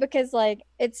was great because like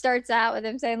it starts out with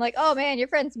him saying like, "Oh man, your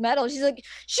friend's metal." She's like,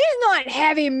 "She's not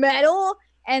heavy metal,"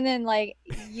 and then like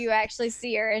you actually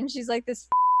see her, and she's like this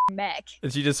mech.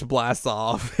 And she just blasts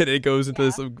off, and it goes into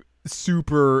this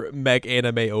super mech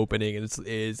anime opening, and it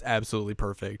is absolutely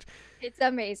perfect. It's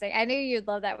amazing. I knew you'd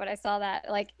love that when I saw that.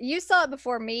 Like you saw it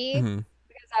before me Mhm.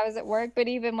 because I was at work, but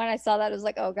even when I saw that, I was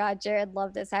like, "Oh God, Jared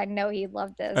loved this. I know he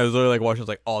loved this." I was literally like watching, I was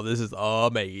like, "Oh, this is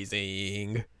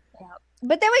amazing."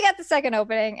 But then we got the second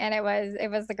opening, and it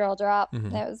was the girl drop. Mhm.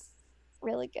 It was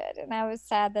really good, and I was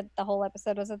sad that the whole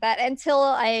episode was at that until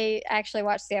I actually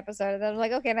watched the episode, and then I was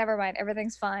like, okay, never mind,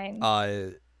 everything's fine.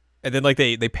 And then like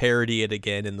they parody it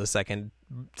again in the second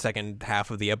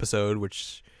half of the episode,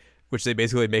 which they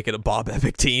basically make it a Bob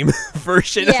Epic team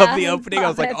version Yeah, of the opening. I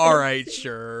was Bob like, all Epic. right,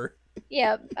 sure.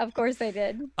 Yep, of course they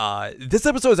did. This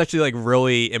episode is actually like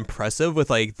really impressive with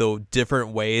like the different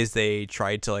ways they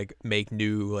tried to like make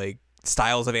new like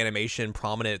styles of animation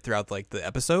prominent throughout like the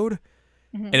episode.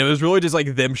 Mhm. And it was really just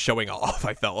like them showing off.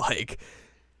 I felt like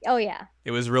Oh yeah, it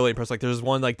was really impressive. Like there's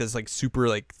one like that's like super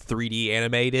like 3D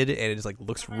animated and it just like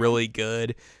looks really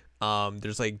good.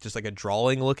 There's like just like a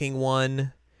drawing looking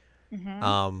one.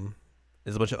 Mhm.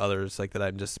 There's a bunch of others like that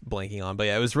I'm just blanking on, but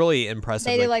yeah, it was really impressive.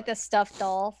 They do like the stuffed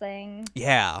doll thing.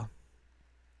 Yeah.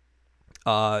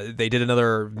 They did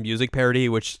another music parody,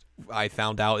 which I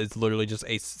found out is literally just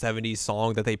a 70s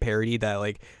song that they parodied that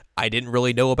like I didn't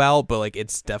really know about, but like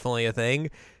it's definitely a thing.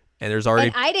 And there's already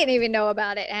And I didn't even know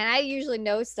about it, and I usually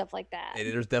know stuff like that.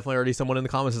 there's definitely already someone in the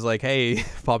comments is like, "Hey,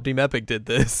 Pop Team Epic did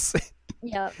this,"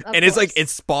 Yep, of and it's like course.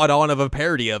 it's spot on of a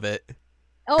parody of it.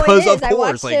 Oh, 'cause it is. of I course,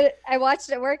 watched like- it. I watched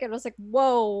it at work, and was like,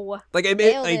 "Whoa!" Like I mean,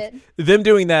 Nailed like it. them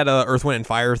doing that Earth, Wind, and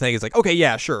Fire thing is like, okay,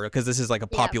 yeah, sure, because this is like a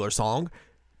Yeah. popular song.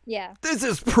 Yeah. This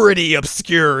is pretty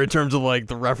obscure in terms of like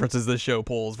the references this show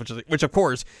pulls, which of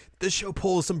course this show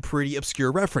pulls some pretty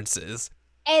obscure references.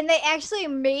 And they actually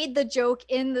made the joke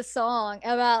in the song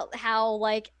about how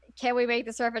like, can we make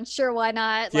this reference? Sure, why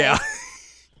not? Like, Yeah.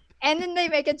 And then they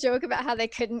make a joke about how they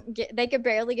could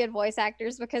barely get voice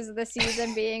actors because of the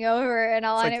season being over and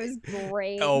all, It's and like, it was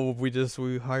great. Oh,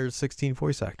 we hired 16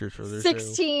 voice actors for this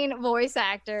 16 voice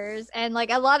actors, and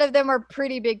like a lot of them are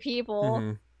pretty big people. show.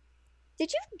 Mhm.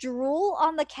 Did you drool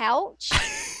on the couch?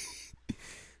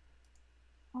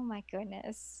 Oh my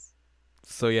goodness.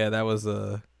 So yeah, that was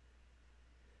a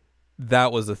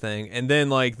thing. And then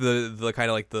like the kind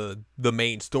of like the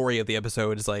main story of the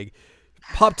episode is like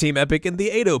Pop Team Epic in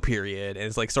the Edo period, and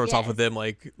it's like starts off with Yes. them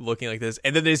like looking like this,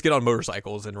 and then they just get on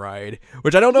motorcycles and ride,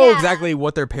 which I don't know Yeah. exactly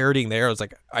what they're parodying there. I was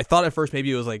like, I thought at first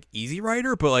maybe it was like Easy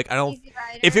Rider, but like I don't. Easy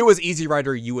Rider. If it was Easy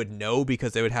Rider, you would know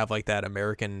because they would have like that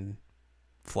American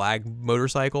flag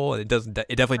motorcycle, and it doesn't. It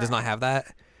definitely does not have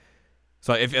that.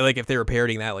 So if they were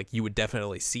parodying that, like you would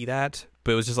definitely see that.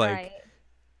 But it was just like Right.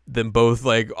 them both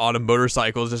like on a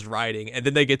motorcycle just riding, and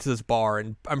then they get to this bar,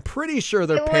 and I'm pretty sure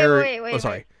they're Wait, Oh,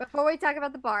 sorry. Before we talk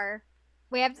about the bar,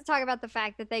 we have to talk about the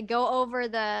fact that they go over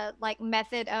the like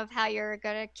method of how you're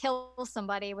gonna kill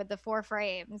somebody with the 4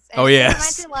 frames. And Oh, it yes.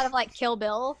 reminds me a lot of like Kill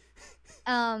Bill.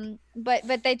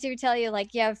 But they do tell you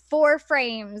like you have 4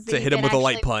 frames that To you hit him can with a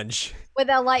light actually- punch. With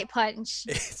a light punch.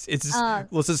 It's just, Um,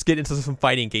 let's just get into some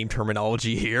fighting game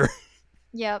terminology here.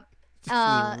 Yep. This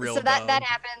is real So that dumb.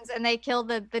 happens, and they kill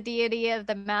the deity of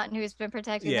the mountain who's been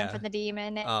protecting Yeah. them from the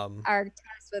demon. And are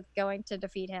tasked with going to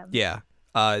defeat him. Yeah.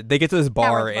 They get to this bar,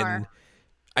 Howard's and bar.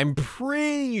 I'm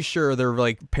pretty sure they're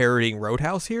like parodying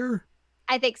Roadhouse here.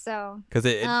 I think so. Because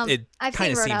it I've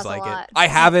kind of seen seems Roadhouse a like it. lot. I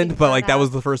I've haven't, seen but like that Roadhouse.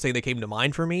 was the first thing that came to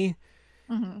mind for me.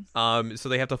 Mm-hmm. So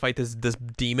they have to fight this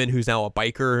demon who's now a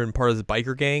biker and part of this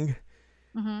biker gang,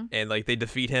 Mm-hmm. and like they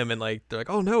defeat him, and like they're like,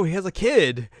 oh no, he has a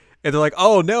kid, and they're like,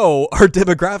 oh no, our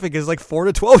demographic is like 4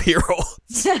 to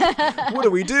 12-year-olds. What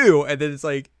do we do? And then it's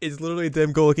literally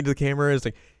them go looking to the camera, and it's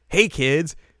like, hey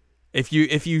kids, if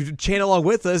you chant along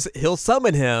with us, he'll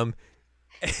summon him.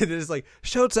 And it's like,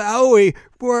 Shota Aoi,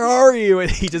 where are you? And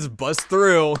he just busts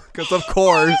through, because of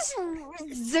course.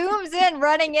 Just zooms in,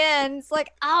 running in. It's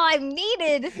like, oh, I'm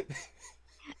needed.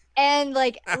 And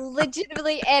like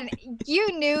legitimately, and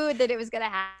you knew that it was gonna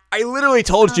happen. I literally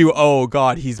told you, oh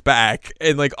god, he's back.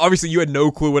 And like obviously you had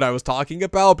no clue what I was talking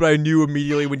about, but I knew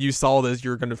immediately when you saw this you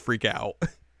were gonna freak out.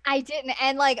 I didn't.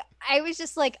 And like, I was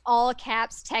just like all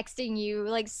caps texting you,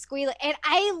 like squealing. And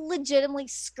I legitimately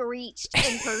screeched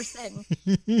in person.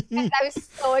 And I was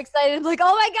so excited. I'm like,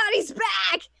 oh my God, he's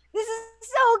back. This is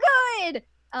so good.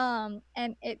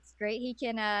 And it's great. He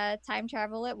can time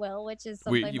travel at will, which is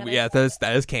something Yeah,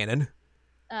 that is canon.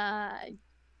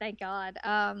 thank God.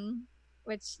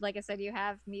 Which, like I said, you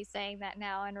have me saying that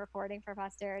now and recording for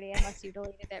posterity, unless you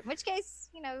deleted it. In which case,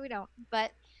 we don't.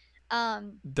 But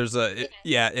there's and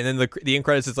then the end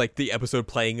credits is like the episode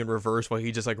playing in reverse while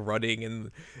he's just like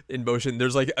running in motion.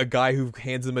 There's like a guy who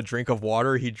hands him a drink of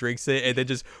water. He drinks it and then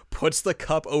just puts the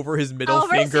cup over his middle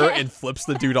finger and flips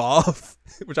the dude off.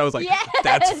 Which I was like, yes!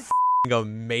 That's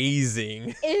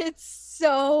amazing. It's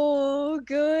so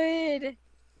good.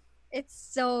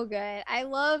 It's so good. I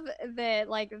love that,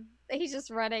 like, he's just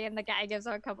running and the guy gives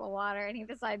him a cup of water and he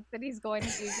decides that he's going to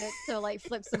use it to like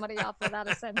flip somebody off without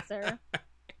a sensor.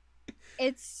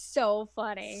 It's so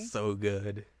funny. So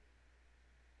good.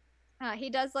 He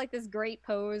does like this great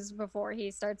pose before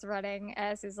he starts running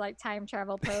as his like time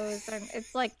travel pose, and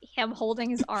it's like him holding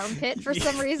his armpit for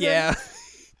some reason. Yeah.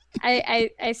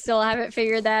 I still haven't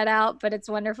figured that out, but it's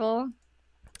wonderful.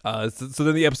 So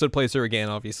then the episode plays through again,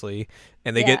 obviously,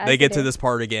 and they get to this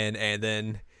part again, and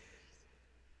then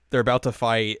they're about to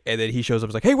fight, and then he shows up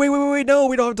and is like, hey, wait, no,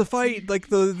 we don't have to fight. Like,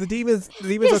 the demon's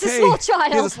okay. He's a small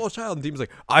child. He's a small child. And the demon's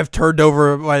like, I've turned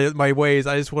over my ways.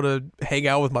 I just want to hang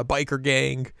out with my biker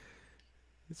gang.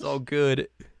 It's all good.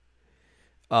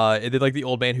 And then, like, the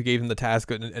old man who gave him the task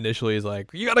initially is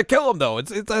like, you gotta kill him, though. It's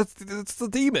the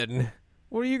demon.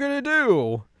 What are you gonna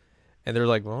do? And they're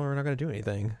like, well, we're not gonna do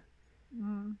anything.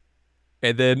 Mm.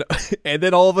 And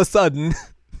then all of a sudden...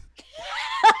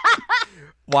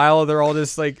 while they're all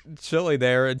just like chilling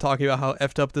there and talking about how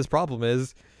effed up this problem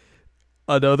is,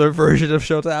 another version of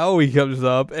Shota Aoi comes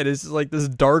up, and it's just like this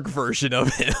dark version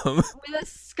of him with a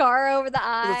scar over the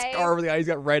eye. With a scar over the eye. He's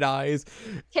got red eyes.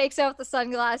 Takes off the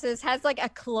sunglasses, has like a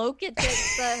cloak, and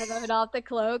takes the hood off the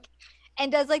cloak, and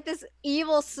does like this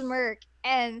evil smirk,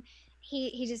 and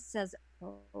he just says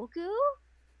Goku,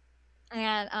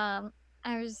 and I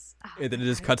was. Oh, and then it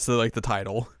just cuts to like the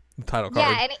title card.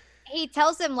 Yeah, and he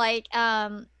tells him like,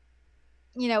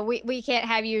 we can't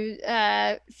have you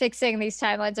fixing these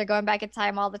timelines or going back in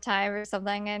time all the time or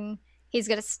something, and he's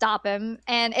gonna stop him.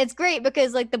 And it's great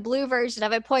because like the blue version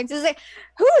of it points is like,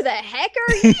 who the heck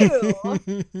are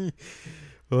you?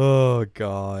 Oh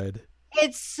God,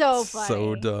 it's so funny,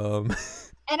 so dumb.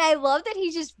 And I love that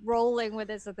he's just rolling with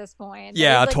this at this point.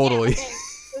 Yeah, like, totally. Yeah, okay,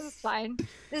 this is fine.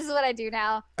 This is what I do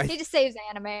now. He just saves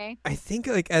anime. I think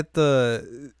like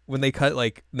when they cut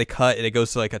and it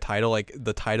goes to like a title, like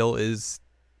the title is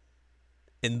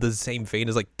in the same vein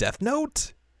as like Death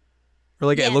Note, or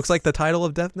like it looks like the title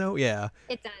of Death Note. Yeah,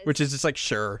 it does. Which is just like,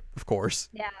 sure, of course.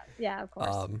 Yeah, of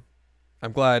course.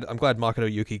 I'm glad Makoto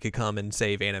Yuki could come and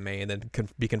save anime and then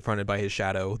be confronted by his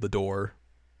shadow, the door.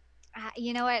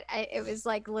 You know what? It was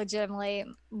like legitimately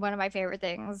one of my favorite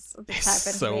things that's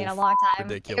happened so to me in a long time.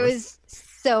 Ridiculous. It was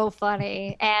so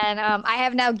funny. And I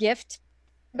have now gift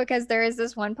because there is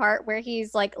this one part where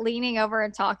he's like leaning over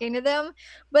and talking to them,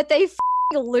 but they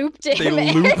looped him.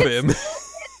 They loop him.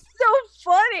 It's so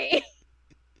funny.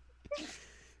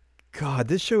 God,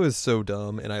 this show is so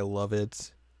dumb and I love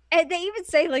it. And they even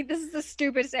say like this is the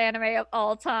stupidest anime of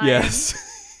all time.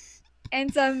 Yes. And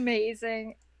it's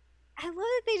amazing. I love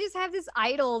that they just have this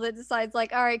idol that decides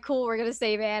like, all right, cool, we're gonna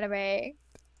save anime.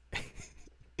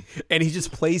 And he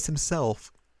just plays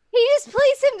himself. He just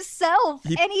plays himself,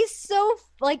 and he's so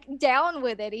like down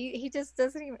with it. He just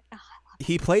doesn't even. Oh,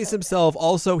 he plays himself.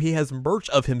 Also, he has merch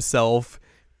of himself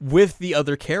with the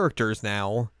other characters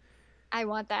now. I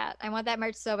want that. I want that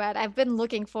merch so bad. I've been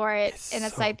looking for it in a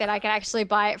site that I can actually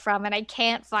buy it from, and I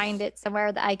can't find it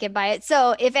somewhere that I can buy it.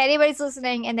 So if anybody's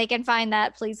listening and they can find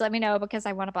that, please let me know because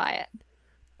I want to buy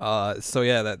it. So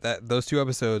yeah, that those two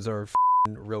episodes are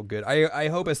real good. I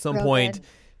hope at some point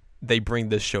they bring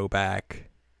this show back.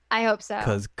 I hope so.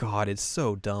 Because God, it's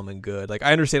so dumb and good. Like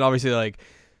I understand, obviously, like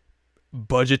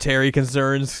budgetary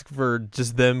concerns for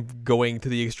just them going to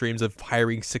the extremes of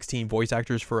hiring 16 voice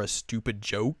actors for a stupid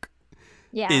joke.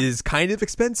 Yeah. Is kind of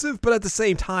expensive, but at the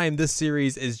same time, this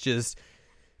series is just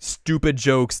stupid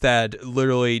jokes that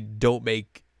literally don't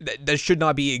make that should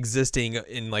not be existing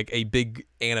in like a big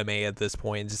anime at this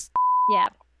point. Just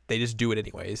they just do it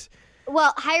anyways.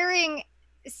 Well, hiring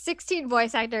 16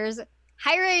 voice actors,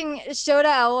 hiring Shota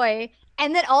Aoi,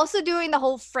 and then also doing the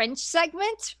whole French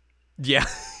segment. Yeah.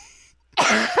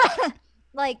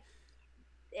 Like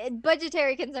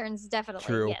budgetary concerns, definitely.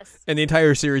 True. Yes. And the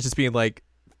entire series just being like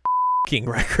King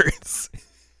Records.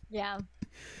 Yeah.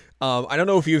 I don't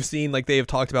know if you've seen, like, they have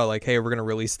talked about, like, hey, we're gonna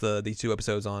release these 2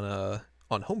 episodes on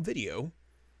home video.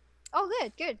 Oh,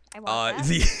 good. I want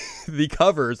that. The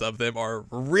covers of them are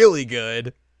really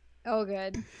good. Oh,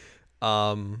 good.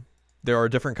 There are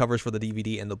different covers for the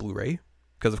DVD and the Blu-ray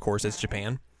because, of course, it's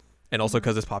Japan, and also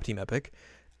because it's Pop Team Epic.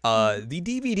 The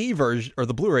DVD version or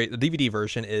the Blu-ray, the DVD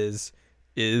version is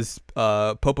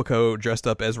Popoko dressed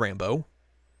up as Rambo,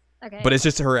 Okay. but it's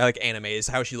just her like anime. It's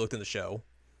how she looked in the show.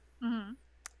 Mhm.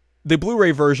 The Blu-ray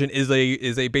version is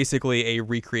a basically a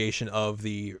recreation of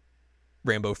the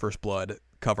Rambo First Blood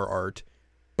cover art,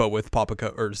 but with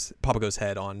Popoko's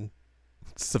head on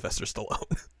Sylvester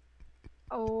Stallone.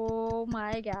 Oh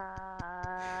my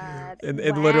god. And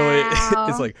literally, Wow.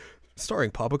 it's like, starring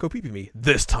Popoko Pipimi.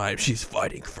 This time she's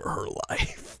fighting for her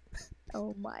life.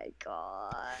 Oh my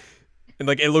god. And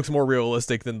like, it looks more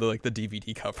realistic than the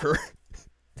DVD cover.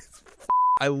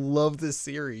 I love this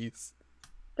series.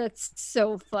 That's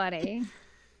so funny.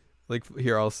 Like,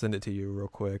 here, I'll send it to you real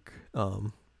quick.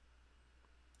 So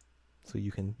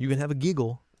you can have a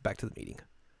giggle. Back to the meeting.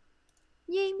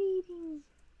 Yay, meeting.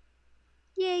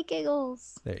 Yay,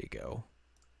 giggles. There you go.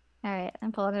 All right,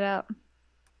 I'm pulling it up.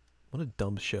 What a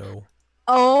dumb show.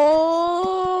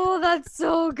 Oh, that's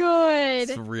so good.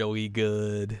 It's really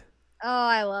good. Oh,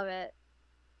 I love it.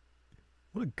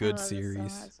 What a good love this so series.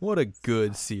 much. What a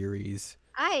good series.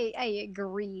 I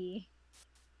agree.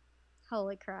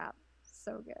 Holy crap.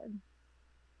 So good.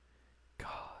 God.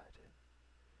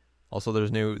 Also,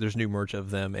 there's new merch of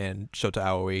them and Shota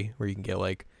Aoi where you can get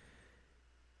like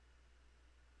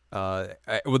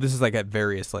well, this is like at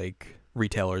various like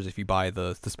retailers if you buy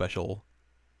the special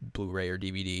Blu-ray or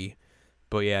DVD.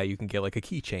 But yeah, you can get like a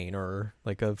keychain or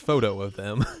like a photo of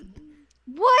them.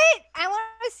 What? I want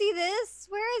to see this.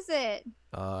 Where is it?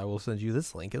 I will send you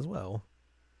this link as well.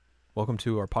 Welcome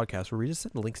to our podcast where we just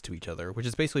send links to each other, which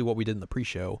is basically what we did in the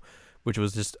pre-show, which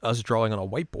was just us drawing on a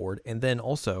whiteboard and then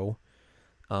also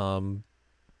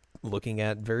looking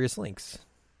at various links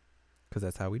because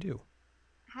that's how we do.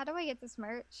 How do I get this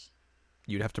merch?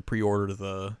 You'd have to pre-order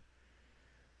the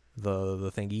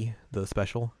thingy, the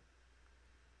special.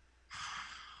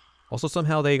 Also,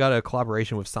 somehow they got a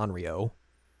collaboration with Sanrio,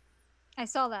 I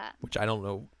saw that. which I don't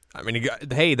know. I mean,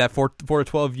 hey, that 4 to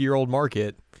 12-year-old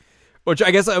market, which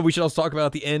I guess we should also talk about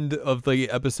at the end of the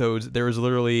episodes. There was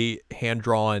literally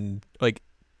hand-drawn like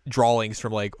drawings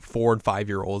from like 4 and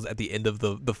 5-year-olds at the end of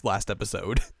the last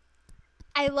episode.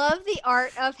 I love the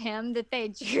art of him that they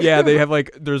drew. Yeah, they have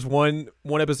like there's one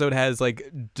episode has like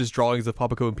just drawings of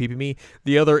Popoko and Pipimi.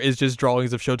 The other is just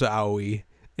drawings of Shota Aoi.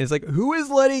 And it's like, who is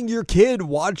letting your kid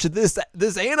watch this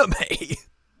anime?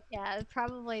 Yeah, it's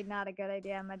probably not a good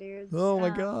idea, my dudes. Oh my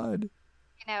god.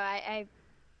 You know,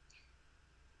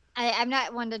 I'm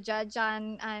not one to judge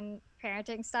on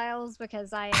parenting styles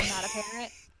because I am not a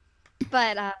parent.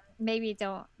 But maybe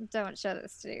don't show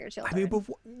this to your children. I mean, but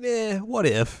what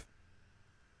if?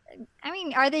 I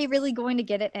mean, are they really going to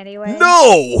get it anyway?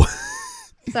 No.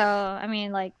 So, I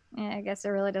mean, like, I guess it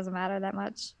really doesn't matter that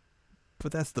much.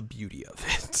 But that's the beauty of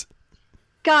it.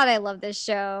 God, I love this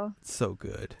show. It's so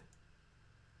good.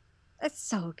 It's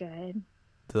so good.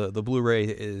 The Blu-ray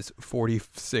is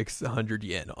 4,600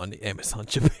 yen on Amazon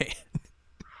Japan.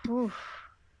 Oof.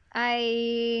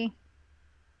 I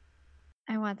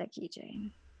want that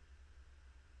keychain.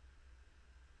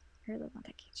 I really want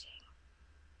that keychain.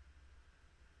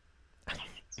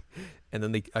 And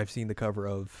then I've seen the cover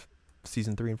of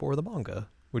season 3 and 4 of the manga,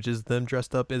 which is them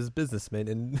dressed up as businessmen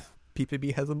and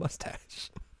PPB has a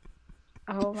mustache.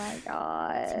 Oh my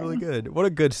god. It's really good. What a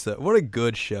good show. What a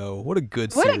good show. What a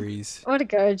good series. What a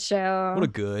good show. What a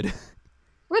good.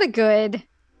 What a good.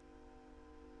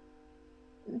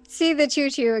 See, the Choo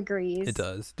Choo agrees. It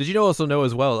does. Did you also know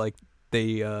as well, like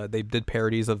they did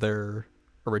parodies of their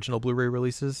original Blu-ray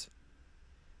releases?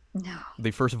 No.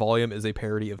 The first volume is a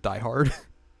parody of Die Hard.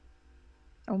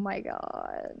 Oh my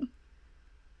god.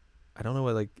 I don't know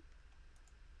what, like,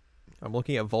 I'm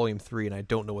looking at volume 3 and I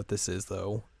don't know what this is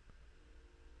though.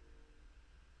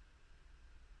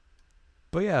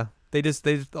 But yeah, they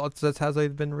thought that's how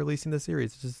they've been releasing the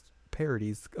series. It's just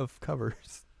parodies of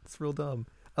covers. It's real dumb.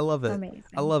 I love it. Amazing.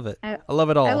 I love it. I love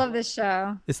it all. I love this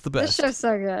show. It's the best. This show's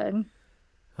so good.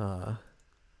 But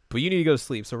you need to go to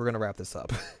sleep, so we're gonna wrap this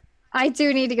up. I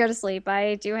do need to go to sleep.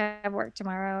 I do have work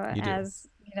tomorrow, You do. as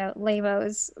you know,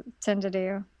 lamos tend to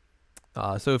do.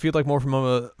 So if you'd like more from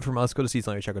us, go to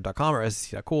seasonlanimecheckup.com or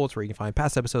scc.cool. It's where you can find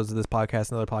past episodes of this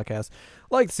podcast and other podcasts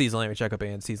like the Season Anime Checkup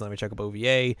and Season Anime Checkup OVA.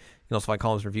 You can also find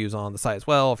columns and reviews on the site as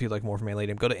well. If you'd like more from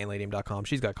Anladium, go to anladium.com.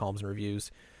 She's got columns and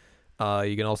reviews.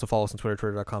 You can also follow us on Twitter,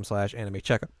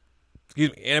 twitter.com/animecheckup.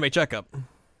 Excuse me, Anime Checkup.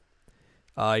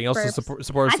 You can also Burps.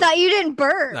 support us. I thought you didn't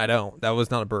burp. I don't. That was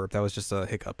not a burp. That was just a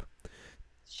hiccup.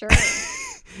 Sure.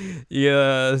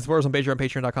 Yeah, support us on Patreon,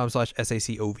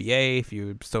 patreon.com/SACOVA if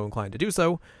you're so inclined to do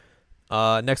so.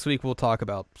 Next week we'll talk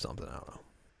about something. I don't know.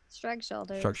 Shrug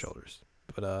shoulders. Shrug shoulders.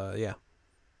 But yeah.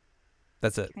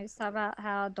 That's it. Can we just talk about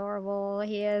how adorable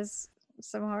he is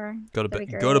some more? Go to That'd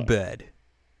bed. be Go to great. bed.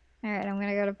 All right, I'm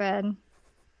gonna go to bed.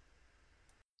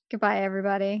 Goodbye,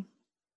 everybody.